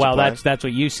 Oh, well, that's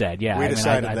what you said. Yeah,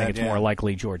 I think it's more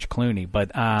likely George Clooney,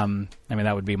 but I mean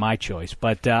that would be my choice.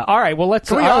 But all right, well let's.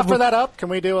 Can we offer that up? Can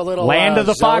we do a little Land of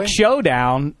the Zooey? Fox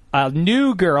Showdown? A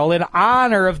New Girl in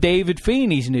honor of David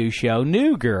Feeney's new show,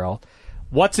 New Girl.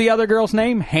 What's the other girl's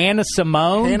name? Hannah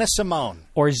Simone. Hannah Simone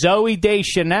or Zooey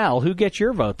Deschanel. Who gets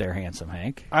your vote there, Handsome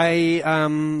Hank?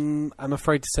 I'm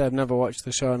afraid to say I've never watched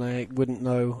the show, and I wouldn't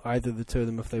know either of the two of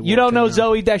them if they. You don't know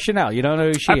Zooey Deschanel. You don't know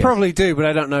who she is. I probably do, but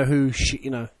I don't know who she.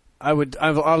 You know,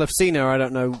 I'll have seen her. I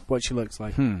don't know what she looks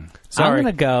like. I'm Sorry.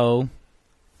 gonna go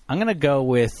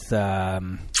with.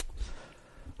 That's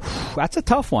a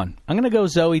tough one. I'm gonna go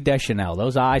Zooey Deschanel.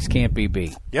 Those eyes can't be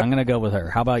beat. Yep. I'm gonna go with her.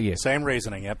 How about you? Same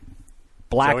reasoning. Yep.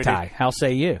 Black Zooey tie. D. How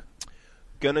say you?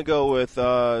 Gonna go with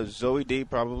Zooey D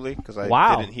probably because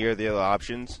I didn't hear the other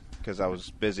options because I was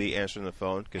busy answering the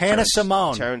phone. Hannah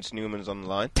Simone. Terrence Newman's on the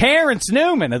line. Terrence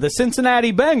Newman of the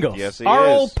Cincinnati Bengals. Yes, he Our is.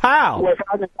 old pal.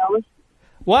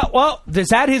 What? Is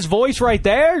that his voice right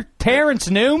there? Terrence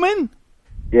Newman?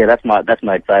 Yeah, that's my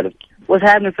excited. What's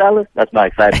happening, fellas? That's my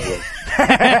excited voice.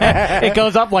 It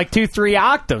goes up like 2-3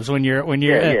 octaves when you're.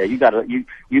 Yeah. You gotta you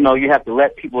have to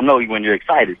let people know when you're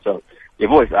excited. So your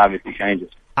voice obviously changes.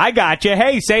 I got you.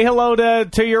 Hey, say hello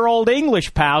to your old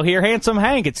English pal here, Handsome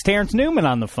Hank. It's Terrence Newman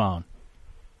on the phone.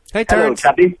 Hey, Terrence.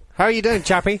 Hello, Chappie. How are you doing,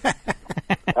 Chappie?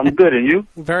 I'm good, and you?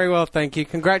 Very well, thank you.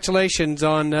 Congratulations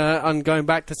on going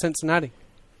back to Cincinnati.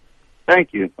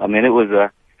 Thank you. I mean, it was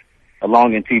a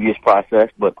long and tedious process,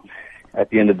 but at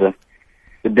the end of the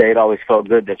day, it always felt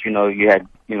good that you had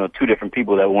two different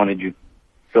people that wanted you.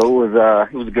 So it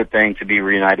was a good thing to be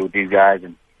reunited with these guys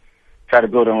and try to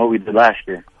build on what we did last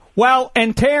year. Well,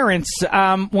 and Terrence,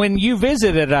 when you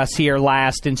visited us here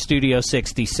last in Studio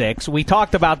 66, we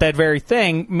talked about that very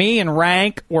thing. Me and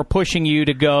Rank were pushing you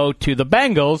to go to the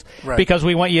Bengals because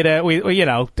we want you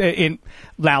to,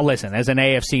 now listen, as an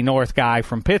AFC North guy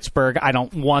from Pittsburgh, I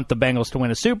don't want the Bengals to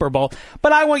win a Super Bowl,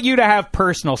 but I want you to have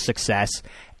personal success.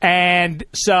 And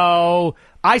so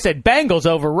I said Bengals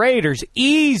over Raiders,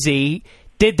 easy.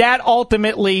 Did that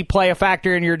ultimately play a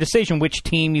factor in your decision? Which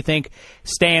team you think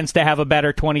stands to have a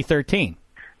better 2013?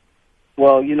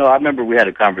 Well, I remember we had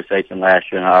a conversation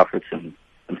last year, and I offered some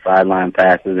sideline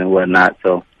passes and whatnot.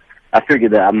 So I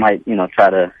figured that I might,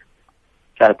 try to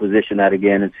position that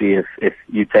again and see if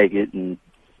you take it and,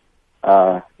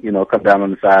 come down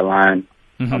on the sideline,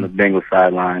 on the Bengals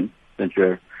sideline, since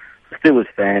you're a Steelers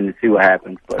fan, and see what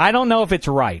happens. But I don't know if it's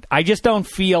right. I just don't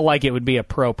feel like it would be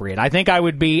appropriate. I think I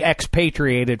would be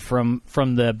expatriated from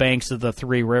the banks of the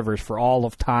Three Rivers for all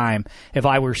of time if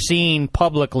I were seen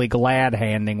publicly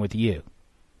glad-handing with you.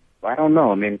 I don't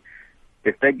know. I mean,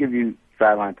 if they give you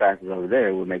sideline passes over there,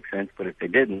 it would make sense. But if they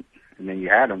didn't, and then you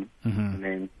had them, I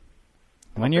mean,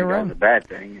 when you're that was a bad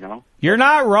thing, You're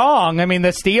not wrong. I mean,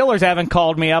 the Steelers haven't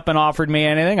called me up and offered me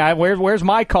anything. Where's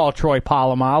my call, Troy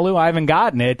Polamalu? I haven't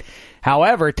gotten it.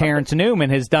 However, Terrence Newman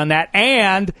has done that.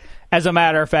 And, as a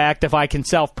matter of fact, if I can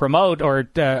self-promote or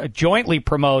jointly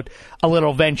promote a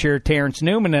little venture, Terrence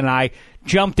Newman and I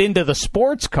jumped into the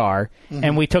sports car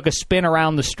and we took a spin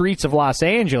around the streets of Los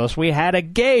Angeles. We had a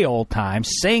gay old time,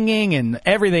 singing and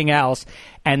everything else.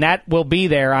 And that will be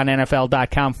there on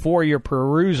NFL.com for your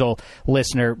perusal,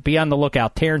 listener. Be on the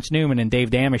lookout. Terrence Newman and Dave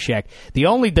Dameshek. The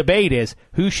only debate is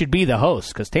who should be the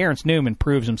host, because Terrence Newman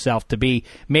proves himself to be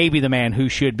maybe the man who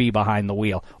should be behind the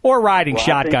wheel or riding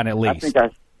shotgun at least.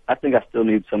 I think I still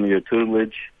need some of your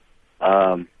tutelage.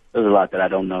 There's a lot that I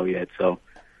don't know yet, so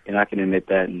I can admit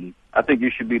that. And I think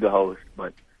you should be the host,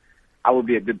 but I would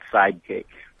be a good sidekick.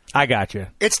 I got you.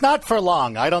 It's not for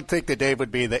long. I don't think that Dave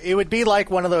would be it would be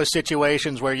like one of those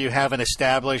situations where you have an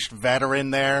established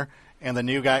veteran there and the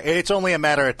new guy. It's only a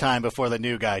matter of time before the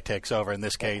new guy takes over in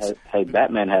this case. Hey,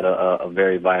 Batman had a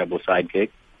very viable sidekick.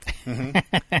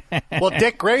 Well,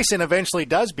 Dick Grayson eventually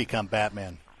does become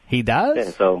Batman. He does?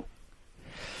 Yeah, so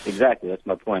exactly, that's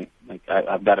my point. Like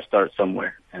I've got to start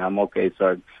somewhere, and I'm okay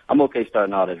starting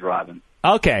out as Robin.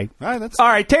 Okay. All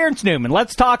right, Terrence Newman,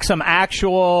 let's talk some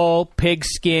actual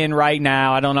pigskin right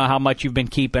now. I don't know how much you've been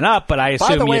keeping up, but I assume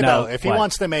By the way, you know. though, if he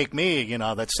wants to make me,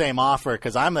 that same offer,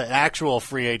 because I'm an actual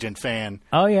free agent fan.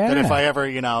 Oh, yeah. That if I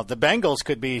ever, the Bengals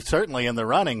could be certainly in the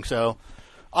running. So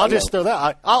I'll just throw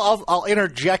that. I'll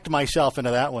interject myself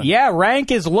into that one. Yeah, Rank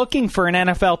is looking for an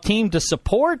NFL team to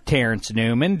support Terrence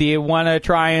Newman. Do you want to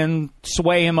try and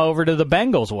sway him over to the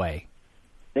Bengals way?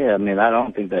 Yeah, I mean, I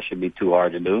don't think that should be too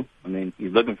hard to do. I mean,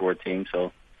 he's looking for a team,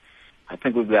 so I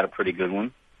think we've got a pretty good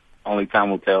one. Only time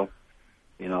will tell.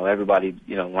 Everybody,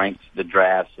 ranks the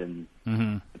drafts and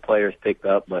the players picked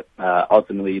up, but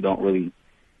ultimately you don't really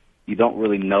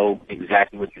know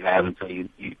exactly what you have until you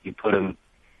put them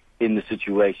in the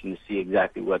situation to see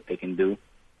exactly what they can do.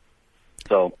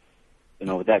 So,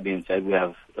 with that being said, we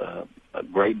have a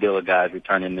great deal of guys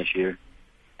returning this year.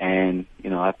 And,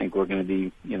 I think we're going to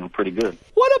be, pretty good.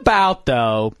 What about,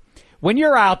 though, when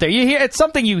you're out there, you hear it's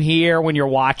something you hear when you're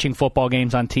watching football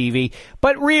games on TV,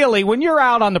 but really, when you're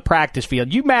out on the practice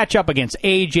field, you match up against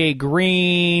A.J.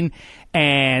 Green,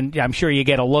 and I'm sure you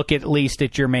get a look at least at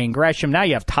Jermaine Gresham. Now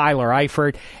you have Tyler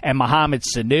Eifert and Mohamed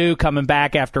Sanu coming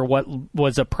back after what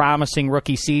was a promising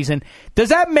rookie season. Does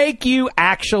that make you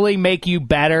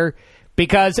better?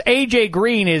 Because A.J.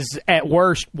 Green is, at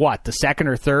worst, the second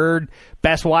or third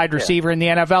best wide receiver in the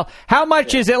NFL? How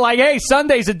much is it like, hey,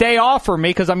 Sunday's a day off for me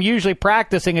because I'm usually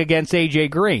practicing against A.J.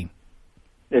 Green?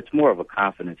 It's more of a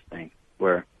confidence thing,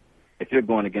 where if you're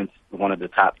going against one of the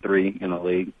top three in the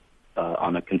league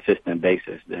on a consistent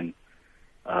basis, then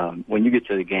when you get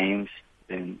to the games,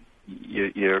 then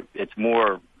it's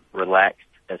more relaxed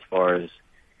as far as,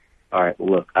 all right,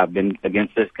 look, I've been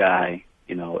against this guy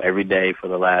every day for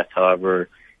the last however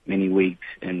many weeks,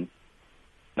 and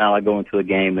now I go into a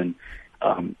game and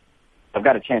I've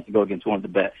got a chance to go against one of the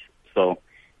best. So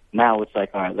now it's like,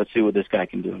 all right, let's see what this guy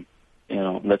can do.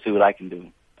 Let's see what I can do.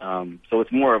 So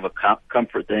it's more of a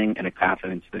comfort thing and a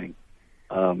confidence thing.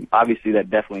 Obviously, that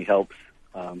definitely helps.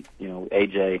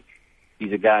 AJ,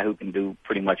 he's a guy who can do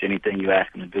pretty much anything you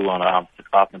ask him to do on the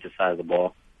offensive side of the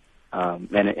ball. And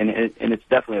it's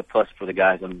definitely a plus for the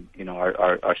guys on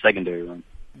our secondary run.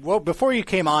 Well, before you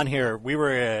came on here, we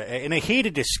were in a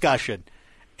heated discussion,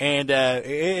 and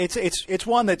it's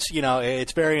one that's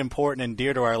it's very important and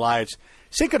dear to our lives.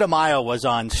 Cinco de Mayo was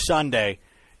on Sunday.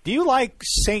 Do you like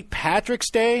St. Patrick's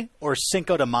Day or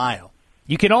Cinco de Mayo?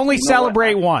 You can only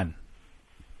celebrate one.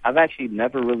 I've actually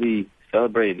never really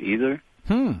celebrated either.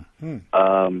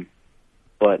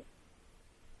 But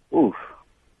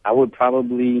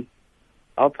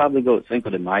I'll probably go with Cinco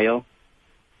de Mayo.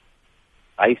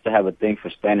 I used to have a thing for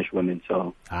Spanish women,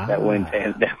 so that went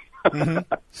hands down.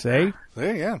 See?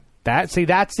 Yeah. That's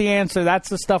the answer. That's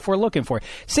the stuff we're looking for.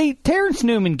 See, Terrence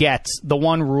Newman gets the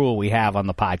one rule we have on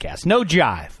the podcast. No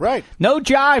jive. Right. No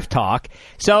jive talk.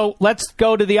 So let's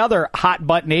go to the other hot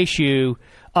button issue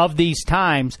of these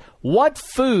times. What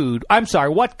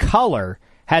color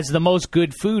has the most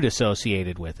good food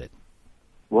associated with it?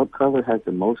 What color has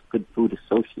the most good food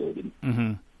associated?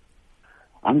 Mm-hmm.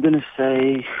 I'm going to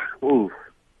say,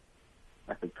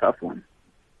 that's a tough one.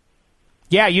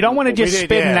 Yeah, you don't want to just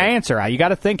spit an answer out. You got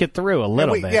to think it through a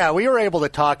little bit. Yeah, we were able to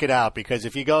talk it out because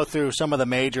if you go through some of the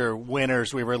major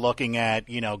winners we were looking at,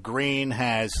 green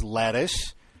has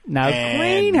lettuce. Now,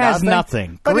 green has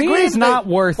nothing. But green is not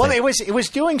worth it. Well, it was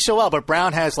doing so well, but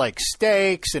brown has like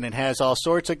steaks and it has all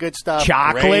sorts of good stuff.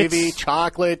 Chocolates. Gravy,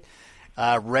 chocolate.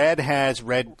 Red has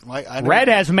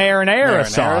marinara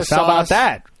sauce. How about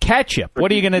that? Ketchup.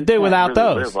 What are you going to do without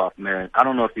those? I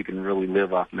don't know if you can really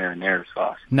live off marinara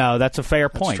sauce. No, that's a fair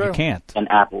point. You can't. And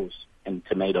apples and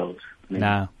tomatoes.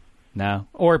 No.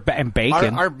 And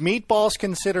bacon. Are meatballs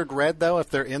considered red, though,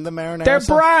 if they're in the marinara They're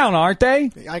sauce? brown, aren't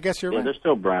they? I guess you're right. They're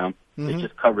still brown. Mm-hmm. It's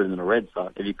just covered in the red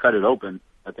sauce. If you cut it open,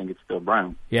 I think it's still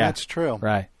brown. Yeah, that's true.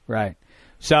 Right.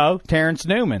 So, Terrence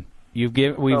Newman. We've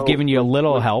given you a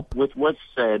little help. With what's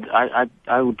said,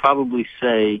 I would probably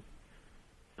say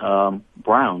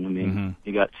brown. I mean,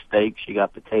 you got steaks, you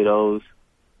got potatoes,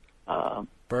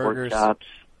 burgers, pork chops.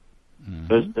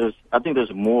 Mm-hmm. I think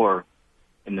there's more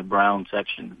in the brown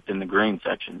section than the green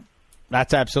section.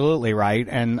 That's absolutely right.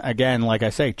 And again, like I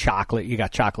say, chocolate. You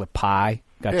got chocolate pie.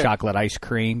 You got chocolate ice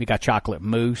cream. You got chocolate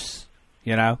mousse.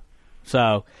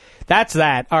 So that's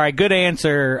that. All right, good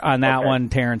answer on that one,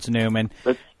 Terrence Newman.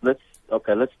 Let's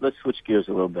switch gears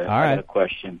a little bit. All I right. got a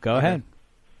question. Go ahead.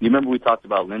 You remember we talked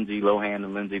about Lindsay Lohan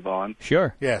and Lindsey Vonn?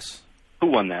 Sure. Yes. Who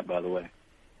won that, by the way?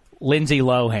 Lindsay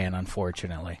Lohan,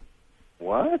 unfortunately.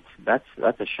 What? That's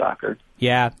a shocker.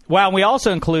 Yeah. Well, we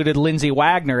also included Lindsay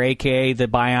Wagner, a.k.a. the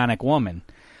Bionic Woman.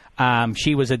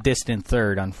 She was a distant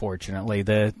third, unfortunately.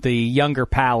 The younger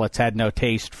palates had no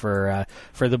taste for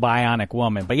the Bionic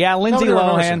Woman. But, yeah, Lindsay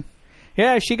Lohan.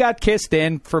 Yeah, she got kissed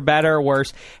in, for better or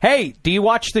worse. Hey, do you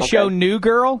watch the show New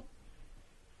Girl?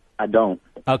 I don't.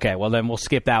 Okay, well, then we'll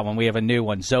skip that one. We have a new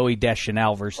one, Zooey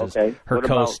Deschanel versus her What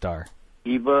about co-star.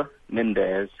 Eva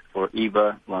Mendes or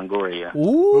Eva Longoria?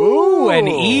 Ooh, an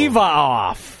Eva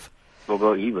off. We'll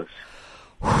go Evas.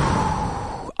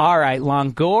 All right,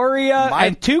 Longoria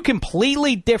and two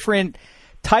completely different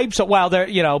types of. Well,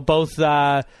 they're both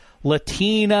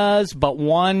Latinas, but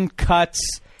one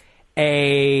cuts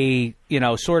a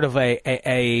sort of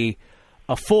a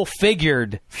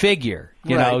full-figured figure.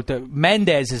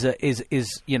 Mendez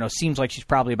is seems like she's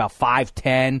probably about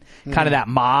 5'10", kind of that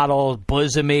model,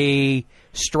 bosomy,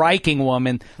 striking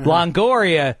woman.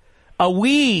 Longoria, a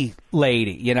wee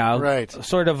lady, right?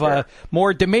 Sort of a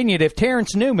more diminutive.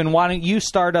 Terrence Newman, why don't you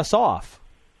start us off?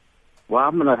 Well,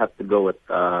 I'm gonna have to go with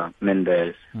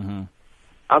Mendez. Mm-hmm.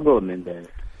 I'll go with Mendez.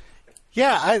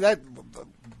 Yeah,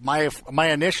 my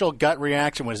initial gut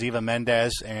reaction was Eva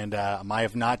Mendes, and I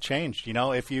have not changed.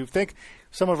 If you think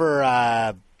some of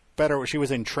her better, she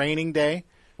was in Training Day.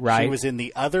 Right. She was in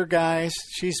The Other Guys.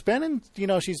 She's been in,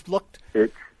 she's looked.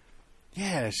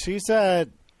 Yeah, she's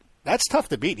that's tough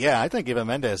to beat. Yeah, I think Eva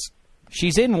Mendes.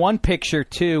 She's in one picture,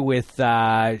 too, with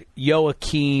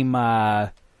Joaquin,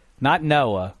 not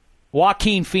Noah,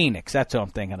 Joaquin Phoenix. That's what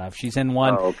I'm thinking of. She's in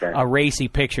a racy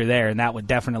picture there, and that would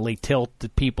definitely tilt the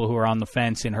people who are on the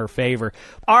fence in her favor.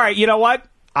 All right, you know what?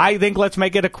 I think let's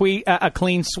make it a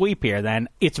clean sweep here, then.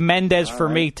 It's Mendez for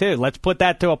me, too. Let's put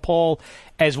that to a poll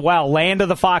as well. Land of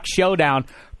the Fox Showdown,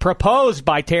 proposed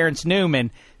by Terrence Newman.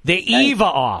 The Eva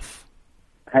off.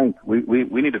 Hank, we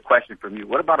need a question from you.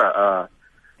 What about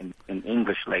an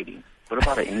English lady? What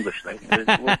about an English lady?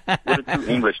 What are two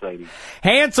English ladies?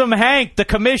 Handsome Hank, the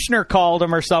commissioner called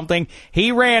him or something.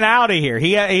 He ran out of here.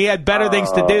 He had better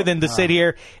things to do than to sit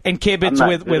here and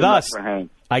kibitz with us.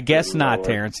 I guess not,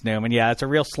 Terrence Newman. Yeah, it's a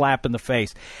real slap in the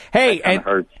face. Hey,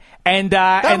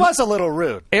 that was a little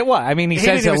rude. It was. I mean, he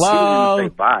says hello. He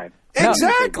didn't say bye.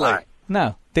 Exactly.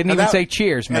 No, didn't even say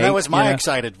cheers, mate. And that was my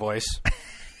excited voice.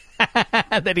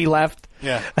 That he left.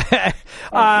 Yeah.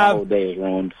 My whole day is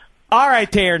ruined. All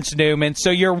right, Terrence Newman.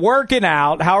 So you're working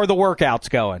out. How are the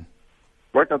workouts going?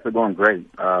 Workouts are going great.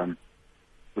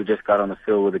 We just got on the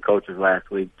field with the coaches last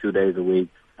week, 2 days a week.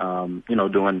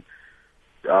 Doing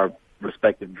our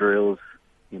respective drills.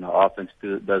 Offense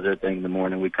does their thing in the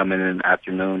morning. We come in the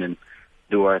afternoon and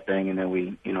do our thing, and then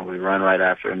we run right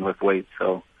after and lift weights.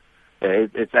 So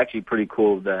it's actually pretty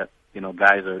cool that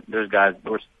there's guys.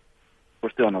 We're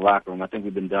still in the locker room. I think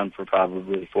we've been done for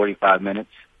probably 45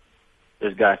 minutes.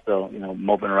 There's guys still,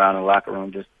 moping around in the locker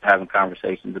room, just having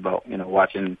conversations about,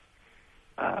 watching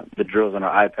the drills on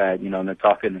our iPad, and they're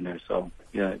talking in there. So,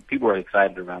 people are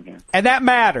excited around here. And that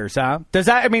matters, huh? Does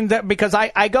that, because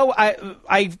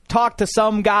I talk to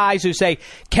some guys who say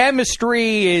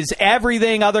chemistry is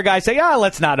everything. Other guys say,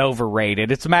 let's not overrate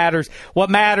it. What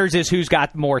matters is who's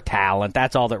got more talent.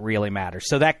 That's all that really matters.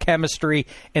 So that chemistry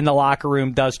in the locker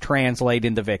room does translate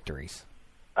into victories.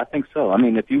 I think so.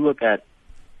 If you look at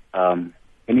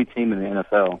any team in the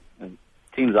NFL,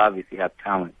 teams obviously have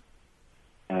talent.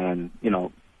 And,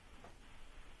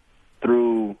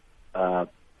 through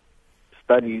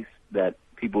studies that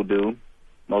people do,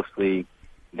 mostly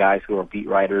guys who are beat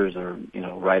writers or,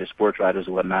 sports writers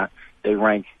or whatnot, they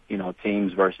rank,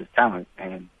 teams versus talent.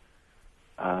 And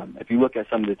if you look at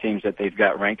some of the teams that they've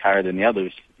got ranked higher than the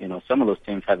others, some of those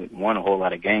teams haven't won a whole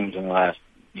lot of games in the last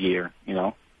year,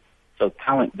 So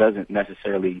talent doesn't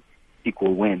necessarily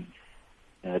equal wins.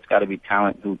 It's got to be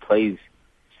talent who plays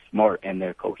smart and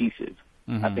they're cohesive.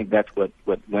 Mm-hmm. I think that's what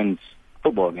wins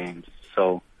football games.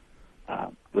 So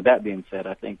with that being said,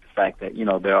 I think the fact that,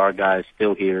 there are guys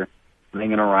still here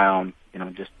hanging around,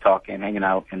 just talking, hanging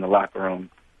out in the locker room.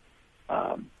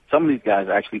 Some of these guys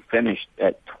actually finished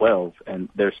at 12, and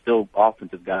there's still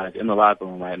offensive guys in the locker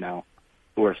room right now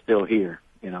who are still here,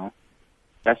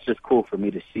 That's just cool for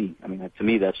me to see. To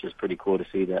me, that's just pretty cool to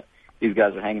see that these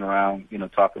guys are hanging around,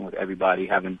 talking with everybody,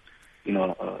 having,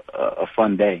 a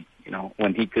fun day.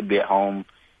 When he could be at home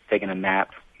taking a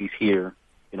nap, he's here,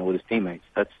 with his teammates.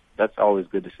 That's always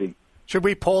good to see. Should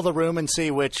we poll the room and see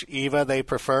which Eva they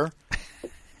prefer?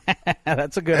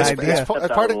 That's a good idea. I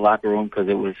stepped out of the locker room because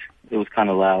it was kind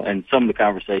of loud, and some of the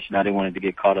conversation I didn't want it to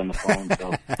get caught on the phone.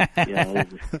 So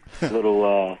it was a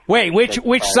little. Wait,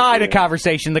 which side of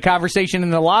conversation? The conversation in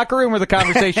the locker room or the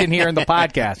conversation here in the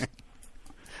podcast?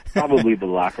 Probably the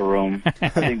locker room. I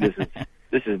think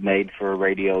this is made for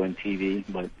radio and TV,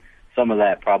 but some of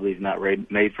that probably is not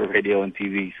made for radio and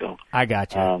TV. So I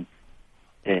got you.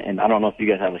 And I don't know if you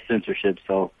guys have a censorship,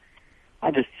 so I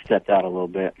just stepped out a little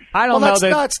bit. I don't know.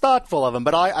 That's thoughtful of him,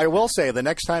 but I will say the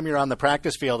next time you're on the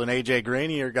practice field and A.J. Green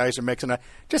and your guys are mixing up,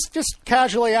 just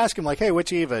casually ask him, like, hey,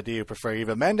 which Eva do you prefer,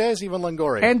 Eva Mendes, Eva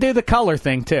Longoria? And do the color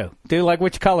thing, too. Do, like,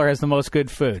 which color has the most good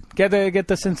food. Get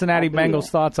the Cincinnati Bengals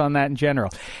thoughts on that in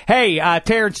general. Hey,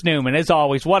 Terrence Newman, as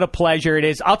always, what a pleasure it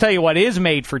is. I'll tell you what is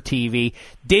made for TV,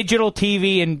 digital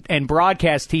TV and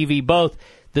broadcast TV, both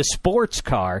the sports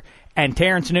car. And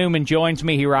Terrence Newman joins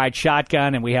me. He rides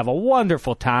shotgun, and we have a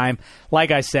wonderful time,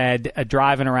 like I said,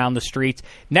 driving around the streets.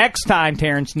 Next time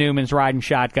Terrence Newman's riding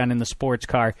shotgun in the sports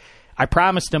car, I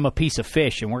promised him a piece of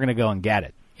fish, and we're going to go and get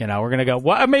it. We're going to go,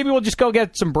 well, maybe we'll just go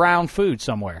get some brown food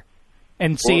somewhere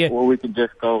and see it. Well, we can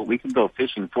go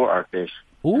fishing for our fish.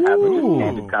 Ooh. Have a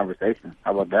candid conversation.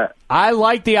 How about that? I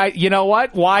like you know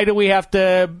what? Why do we have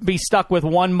to be stuck with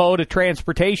one mode of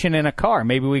transportation in a car?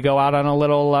 Maybe we go out on a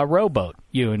little rowboat,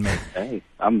 you and me. Hey,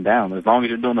 I'm down. As long as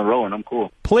you're doing the rowing, I'm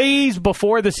cool. Please,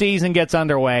 before the season gets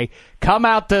underway, come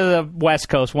out to the West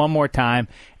Coast one more time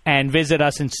and visit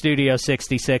us in Studio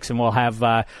 66, and we'll have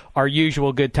our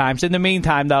usual good times. In the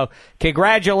meantime, though,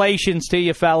 congratulations to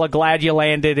you, fella. Glad you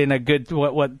landed in a good,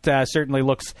 what certainly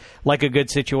looks like a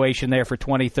good situation there for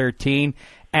 2013,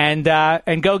 and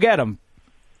go get them.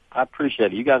 I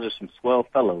appreciate it. You guys are some swell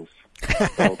fellows.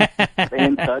 So stay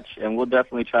in touch, and we'll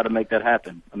definitely try to make that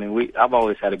happen. I mean, I've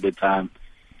always had a good time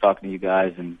talking to you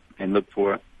guys, and look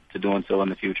forward to doing so in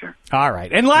the future. All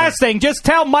right. And last thing, just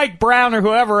tell Mike Brown or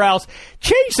whoever else,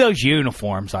 change those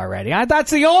uniforms already. That's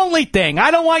the only thing.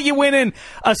 I don't want you winning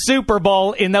a Super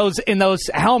Bowl in those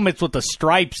helmets with the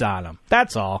stripes on them.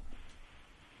 That's all.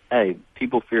 Hey,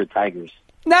 people fear tigers.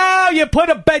 No, you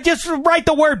just write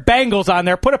the word Bengals on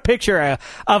there. Put a picture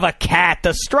of a cat.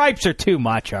 The stripes are too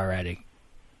much already.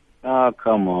 Oh,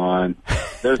 come on.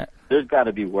 There's got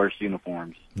to be worse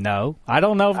uniforms. No, I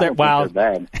don't know if they're bad.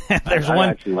 There's I one.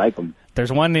 Actually like them.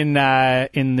 There's one in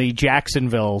the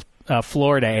Jacksonville,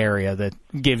 Florida area that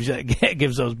gives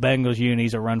those Bengals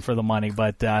unis a run for the money.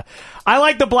 But I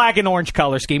like the black and orange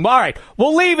color scheme. All right,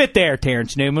 we'll leave it there,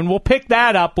 Terrence Newman. We'll pick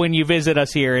that up when you visit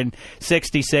us here in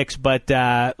 66. But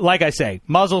like I say,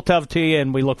 muzzle tov to you,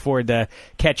 and we look forward to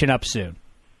catching up soon.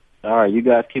 All right, you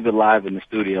guys keep it live in the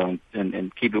studio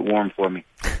and keep it warm for me.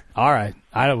 All right.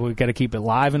 We've got to keep it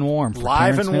live and warm.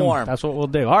 Live and warm. That's what we'll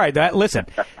do. All right. Listen,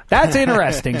 that's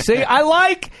interesting. See, I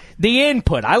like the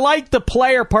input. I like the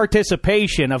player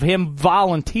participation of him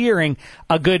volunteering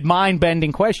a good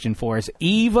mind-bending question for us.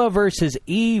 Eva versus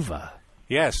Eva.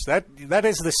 Yes, that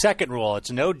is the second rule.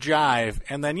 It's no jive,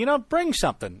 and then, bring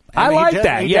something. And I like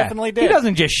that, He definitely did. He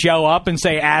doesn't just show up and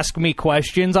say, ask me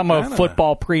questions. I'm a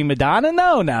football prima donna.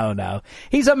 No.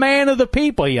 He's a man of the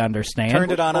people, you understand.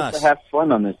 Turned it on us. To have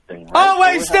fun on this thing. Right? Oh,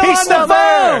 wait, he's still on still the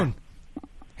there. phone.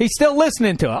 He's still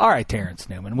listening to it. All right, Terrence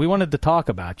Newman, we wanted to talk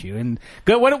about you. And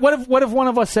good. What if one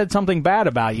of us said something bad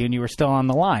about you and you were still on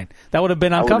the line? That would have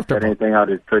been uncomfortable. I wouldn't have said anything. I would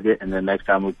just took it, and then next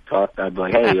time we talked, I'd be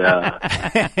like, hey, you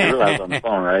realize I'm on the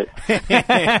phone, right?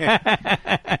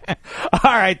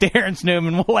 All right, Terrence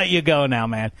Newman, we'll let you go now,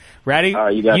 man. Ready? All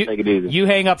right, you guys take it easy. You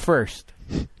hang up first.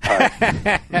 All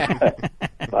right.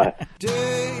 Bye.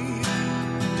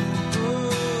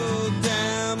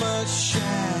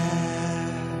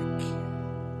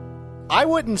 I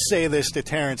wouldn't say this to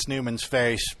Terrence Newman's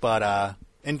face, but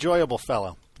enjoyable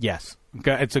fellow. Yes.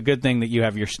 It's a good thing that you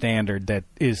have your standard that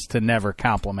is to never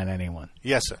compliment anyone.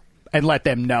 Yes, sir. And let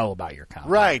them know about your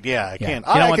compliment. Right, yeah. I can't.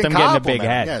 You don't want can them getting a compliment big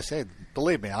head. Yes, hey,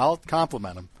 believe me, I'll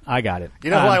compliment him. I got it. You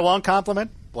know who I won't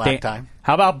compliment? Black Time.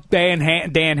 How about Dan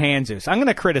Hanzus? I'm going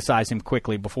to criticize him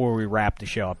quickly before we wrap the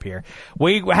show up here.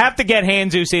 We have to get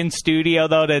Hanzus in studio,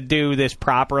 though, to do this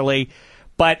properly.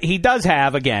 But he does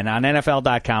have, again, on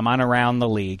NFL.com, on Around the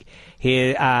League,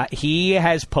 he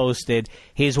has posted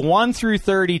his 1 through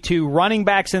 32 running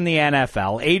backs in the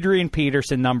NFL. Adrian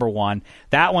Peterson, number 1.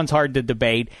 That one's hard to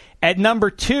debate. At number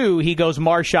 2, he goes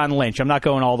Marshawn Lynch. I'm not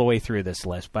going all the way through this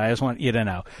list, but I just want you to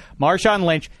know. Marshawn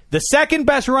Lynch, the second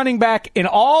best running back in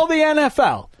all the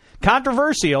NFL.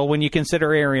 Controversial when you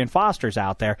consider Arian Foster's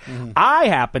out there. Mm-hmm. I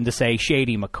happen to say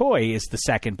Shady McCoy is the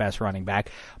second best running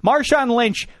back. Marshawn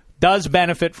Lynch does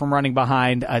benefit from running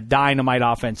behind a dynamite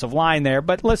offensive line there.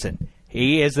 But listen,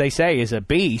 He, as they say, is a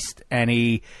beast, and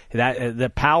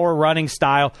the power running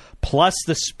style plus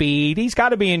the speed, he's got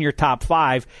to be in your top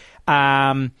 5.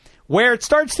 Where it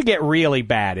starts to get really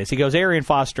bad is he goes Arian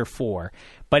Foster 4,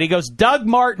 but he goes Doug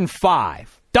Martin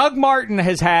 5. Doug Martin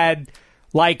has had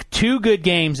like 2 good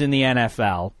games in the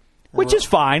NFL, which is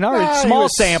fine. All right, small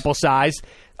sample size.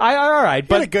 All right,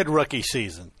 but he had a good rookie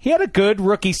season. He had a good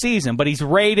rookie season, but he's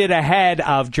rated ahead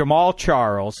of Jamal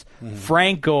Charles,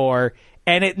 Frank Gore,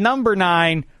 and at number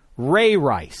 9, Ray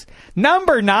Rice.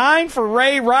 Number 9 for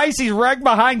Ray Rice. He's right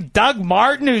behind Doug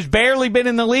Martin, who's barely been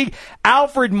in the league.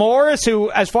 Alfred Morris,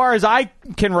 who, as far as I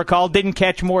can recall, didn't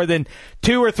catch more than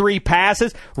 2 or 3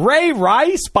 passes. Ray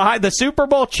Rice, behind the Super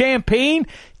Bowl champion,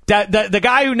 the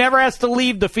guy who never has to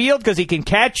leave the field because he can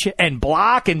catch and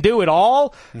block and do it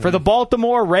all for the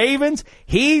Baltimore Ravens.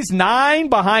 He's 9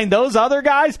 behind those other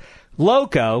guys.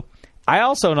 Loco. I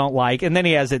also don't like, and then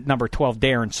he has at number 12,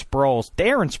 Darren Sproles.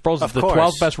 Darren Sproles is the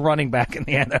 12th best running back in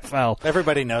the NFL.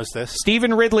 Everybody knows this.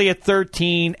 Stephen Ridley at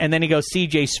 13, and then he goes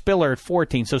C.J. Spiller at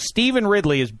 14. So Stephen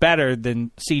Ridley is better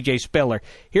than C.J. Spiller.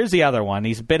 Here's the other one.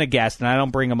 He's been a guest, and I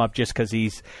don't bring him up just because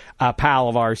he's a pal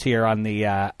of ours here on the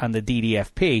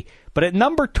DDFP. But at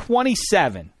number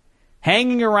 27,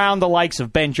 hanging around the likes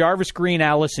of Ben Jarvis, Green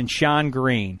Ellis, and Sean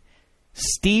Green,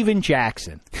 Steven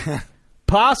Jackson.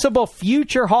 Possible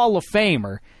future Hall of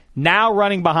Famer, now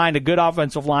running behind a good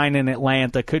offensive line in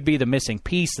Atlanta, could be the missing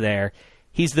piece there.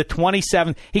 He's the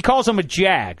 27th. He calls him a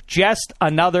jag, just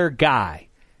another guy.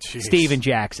 Jeez. Steven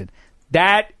Jackson.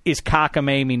 That is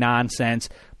cockamamie nonsense.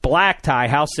 Black Tie,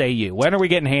 how say you? When are we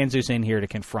getting Jesus in here to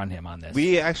confront him on this?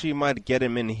 We actually might get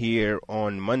him in here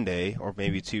on Monday or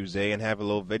maybe Tuesday and have a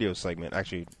little video segment.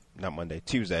 Actually, not Monday,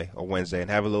 Tuesday or Wednesday,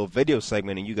 and have a little video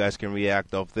segment, and you guys can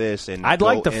react off this. And I'd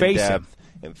like to face him.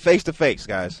 And face to face,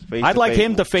 guys. I'd like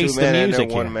him to face the music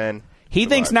here. One man. He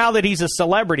thinks now that he's a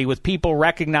celebrity with people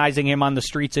recognizing him on the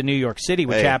streets of New York City,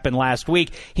 which happened last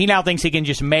week. He now thinks he can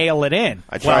just mail it in.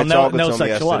 I tried talking to him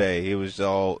yesterday. He was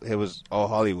all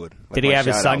Hollywood. Like did he have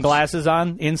his sunglasses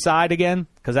on inside again?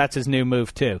 Because that's his new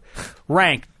move too.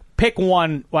 Rank. Pick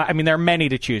one. Well, I mean, there are many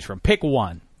to choose from. Pick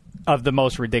one of the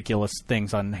most ridiculous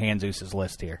things on Jesus'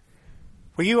 list here.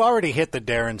 Well, you already hit the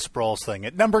Darren Sproles thing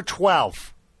at number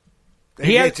 12.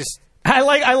 I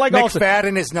like also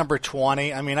McFadden is number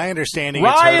 20. I mean, I understand he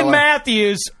Ryan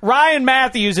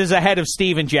Matthews is ahead of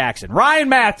Steven Jackson. Ryan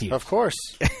Matthews, of course.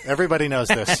 Everybody knows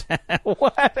this.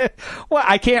 What? Well,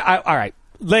 I can't. All right,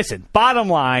 listen. Bottom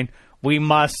line, we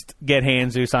must get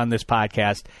Jesus on this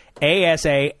podcast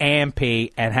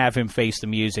ASAP and have him face the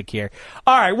music here.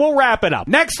 All right, we'll wrap it up.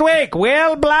 Next week,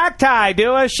 will Black Tie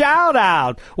do a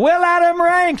shout-out? Will Adam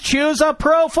Rank choose a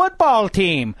pro football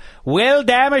team? Will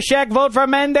Damashek vote for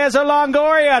Mendez or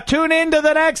Longoria? Tune in to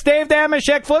the next Dave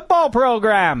Damashek football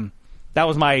program. That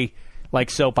was my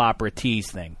soap opera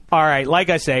tease thing. All right, like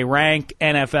I say,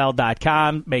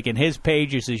 RankNFL.com, making his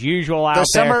pages as usual out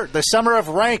there. The summer of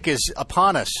Rank is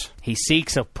upon us. He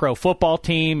seeks a pro football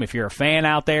team. If you're a fan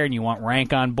out there and you want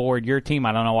Rank on board your team,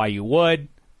 I don't know why you would.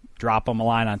 Drop him a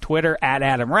line on Twitter,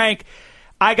 @AdamRank.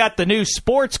 I got the new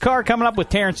sports car coming up with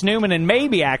Terrence Newman and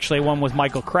maybe actually one with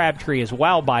Michael Crabtree as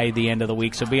well by the end of the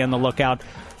week, so be on the lookout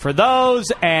for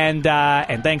those. And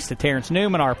thanks to Terrence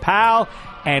Newman, our pal.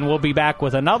 And we'll be back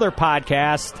with another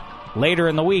podcast later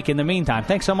in the week. In the meantime,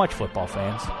 thanks so much, football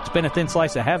fans. It's been a thin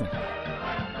slice of heaven.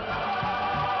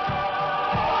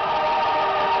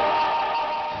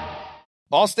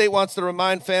 Allstate wants to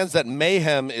remind fans that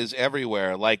mayhem is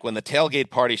everywhere, like when the tailgate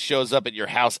party shows up at your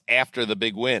house after the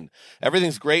big win.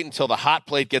 Everything's great until the hot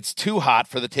plate gets too hot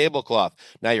for the tablecloth.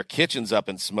 Now your kitchen's up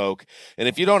in smoke. And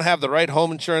if you don't have the right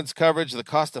home insurance coverage, the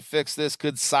cost to fix this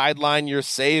could sideline your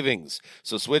savings.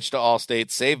 So switch to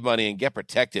Allstate, save money, and get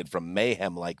protected from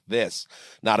mayhem like this.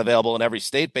 Not available in every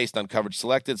state based on coverage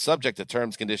selected, subject to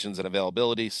terms, conditions, and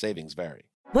availability. Savings vary.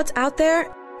 What's out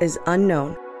there is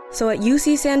unknown. So at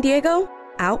UC San Diego,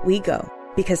 out we go.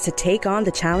 Because to take on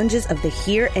the challenges of the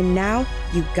here and now,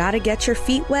 you gotta get your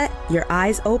feet wet, your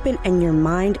eyes open, and your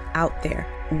mind out there.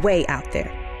 Way out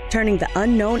there. Turning the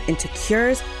unknown into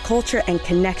cures, culture, and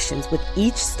connections with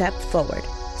each step forward.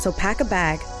 So pack a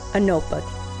bag, a notebook,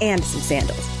 and some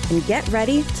sandals. And get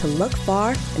ready to look far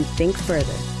and think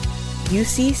further.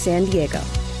 UC San Diego.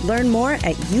 Learn more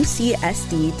at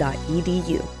ucsd.edu.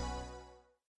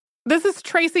 This is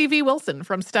Tracy V. Wilson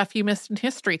from Stuff You Missed in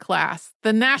History class.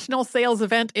 The national sales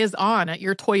event is on at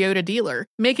your Toyota dealer,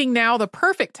 making now the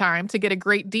perfect time to get a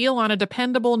great deal on a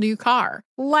dependable new car.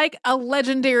 Like a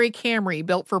legendary Camry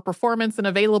built for performance and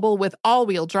available with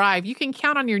all-wheel drive, you can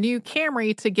count on your new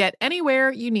Camry to get anywhere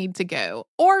you need to go.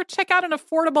 Or check out an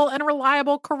affordable and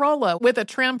reliable Corolla with a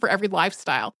trim for every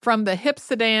lifestyle. From the hip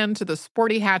sedan to the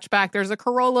sporty hatchback, there's a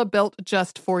Corolla built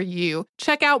just for you.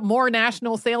 Check out more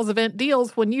national sales event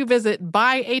deals when you visit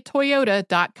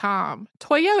buyatoyota.com.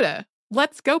 Toyota,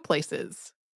 let's go places.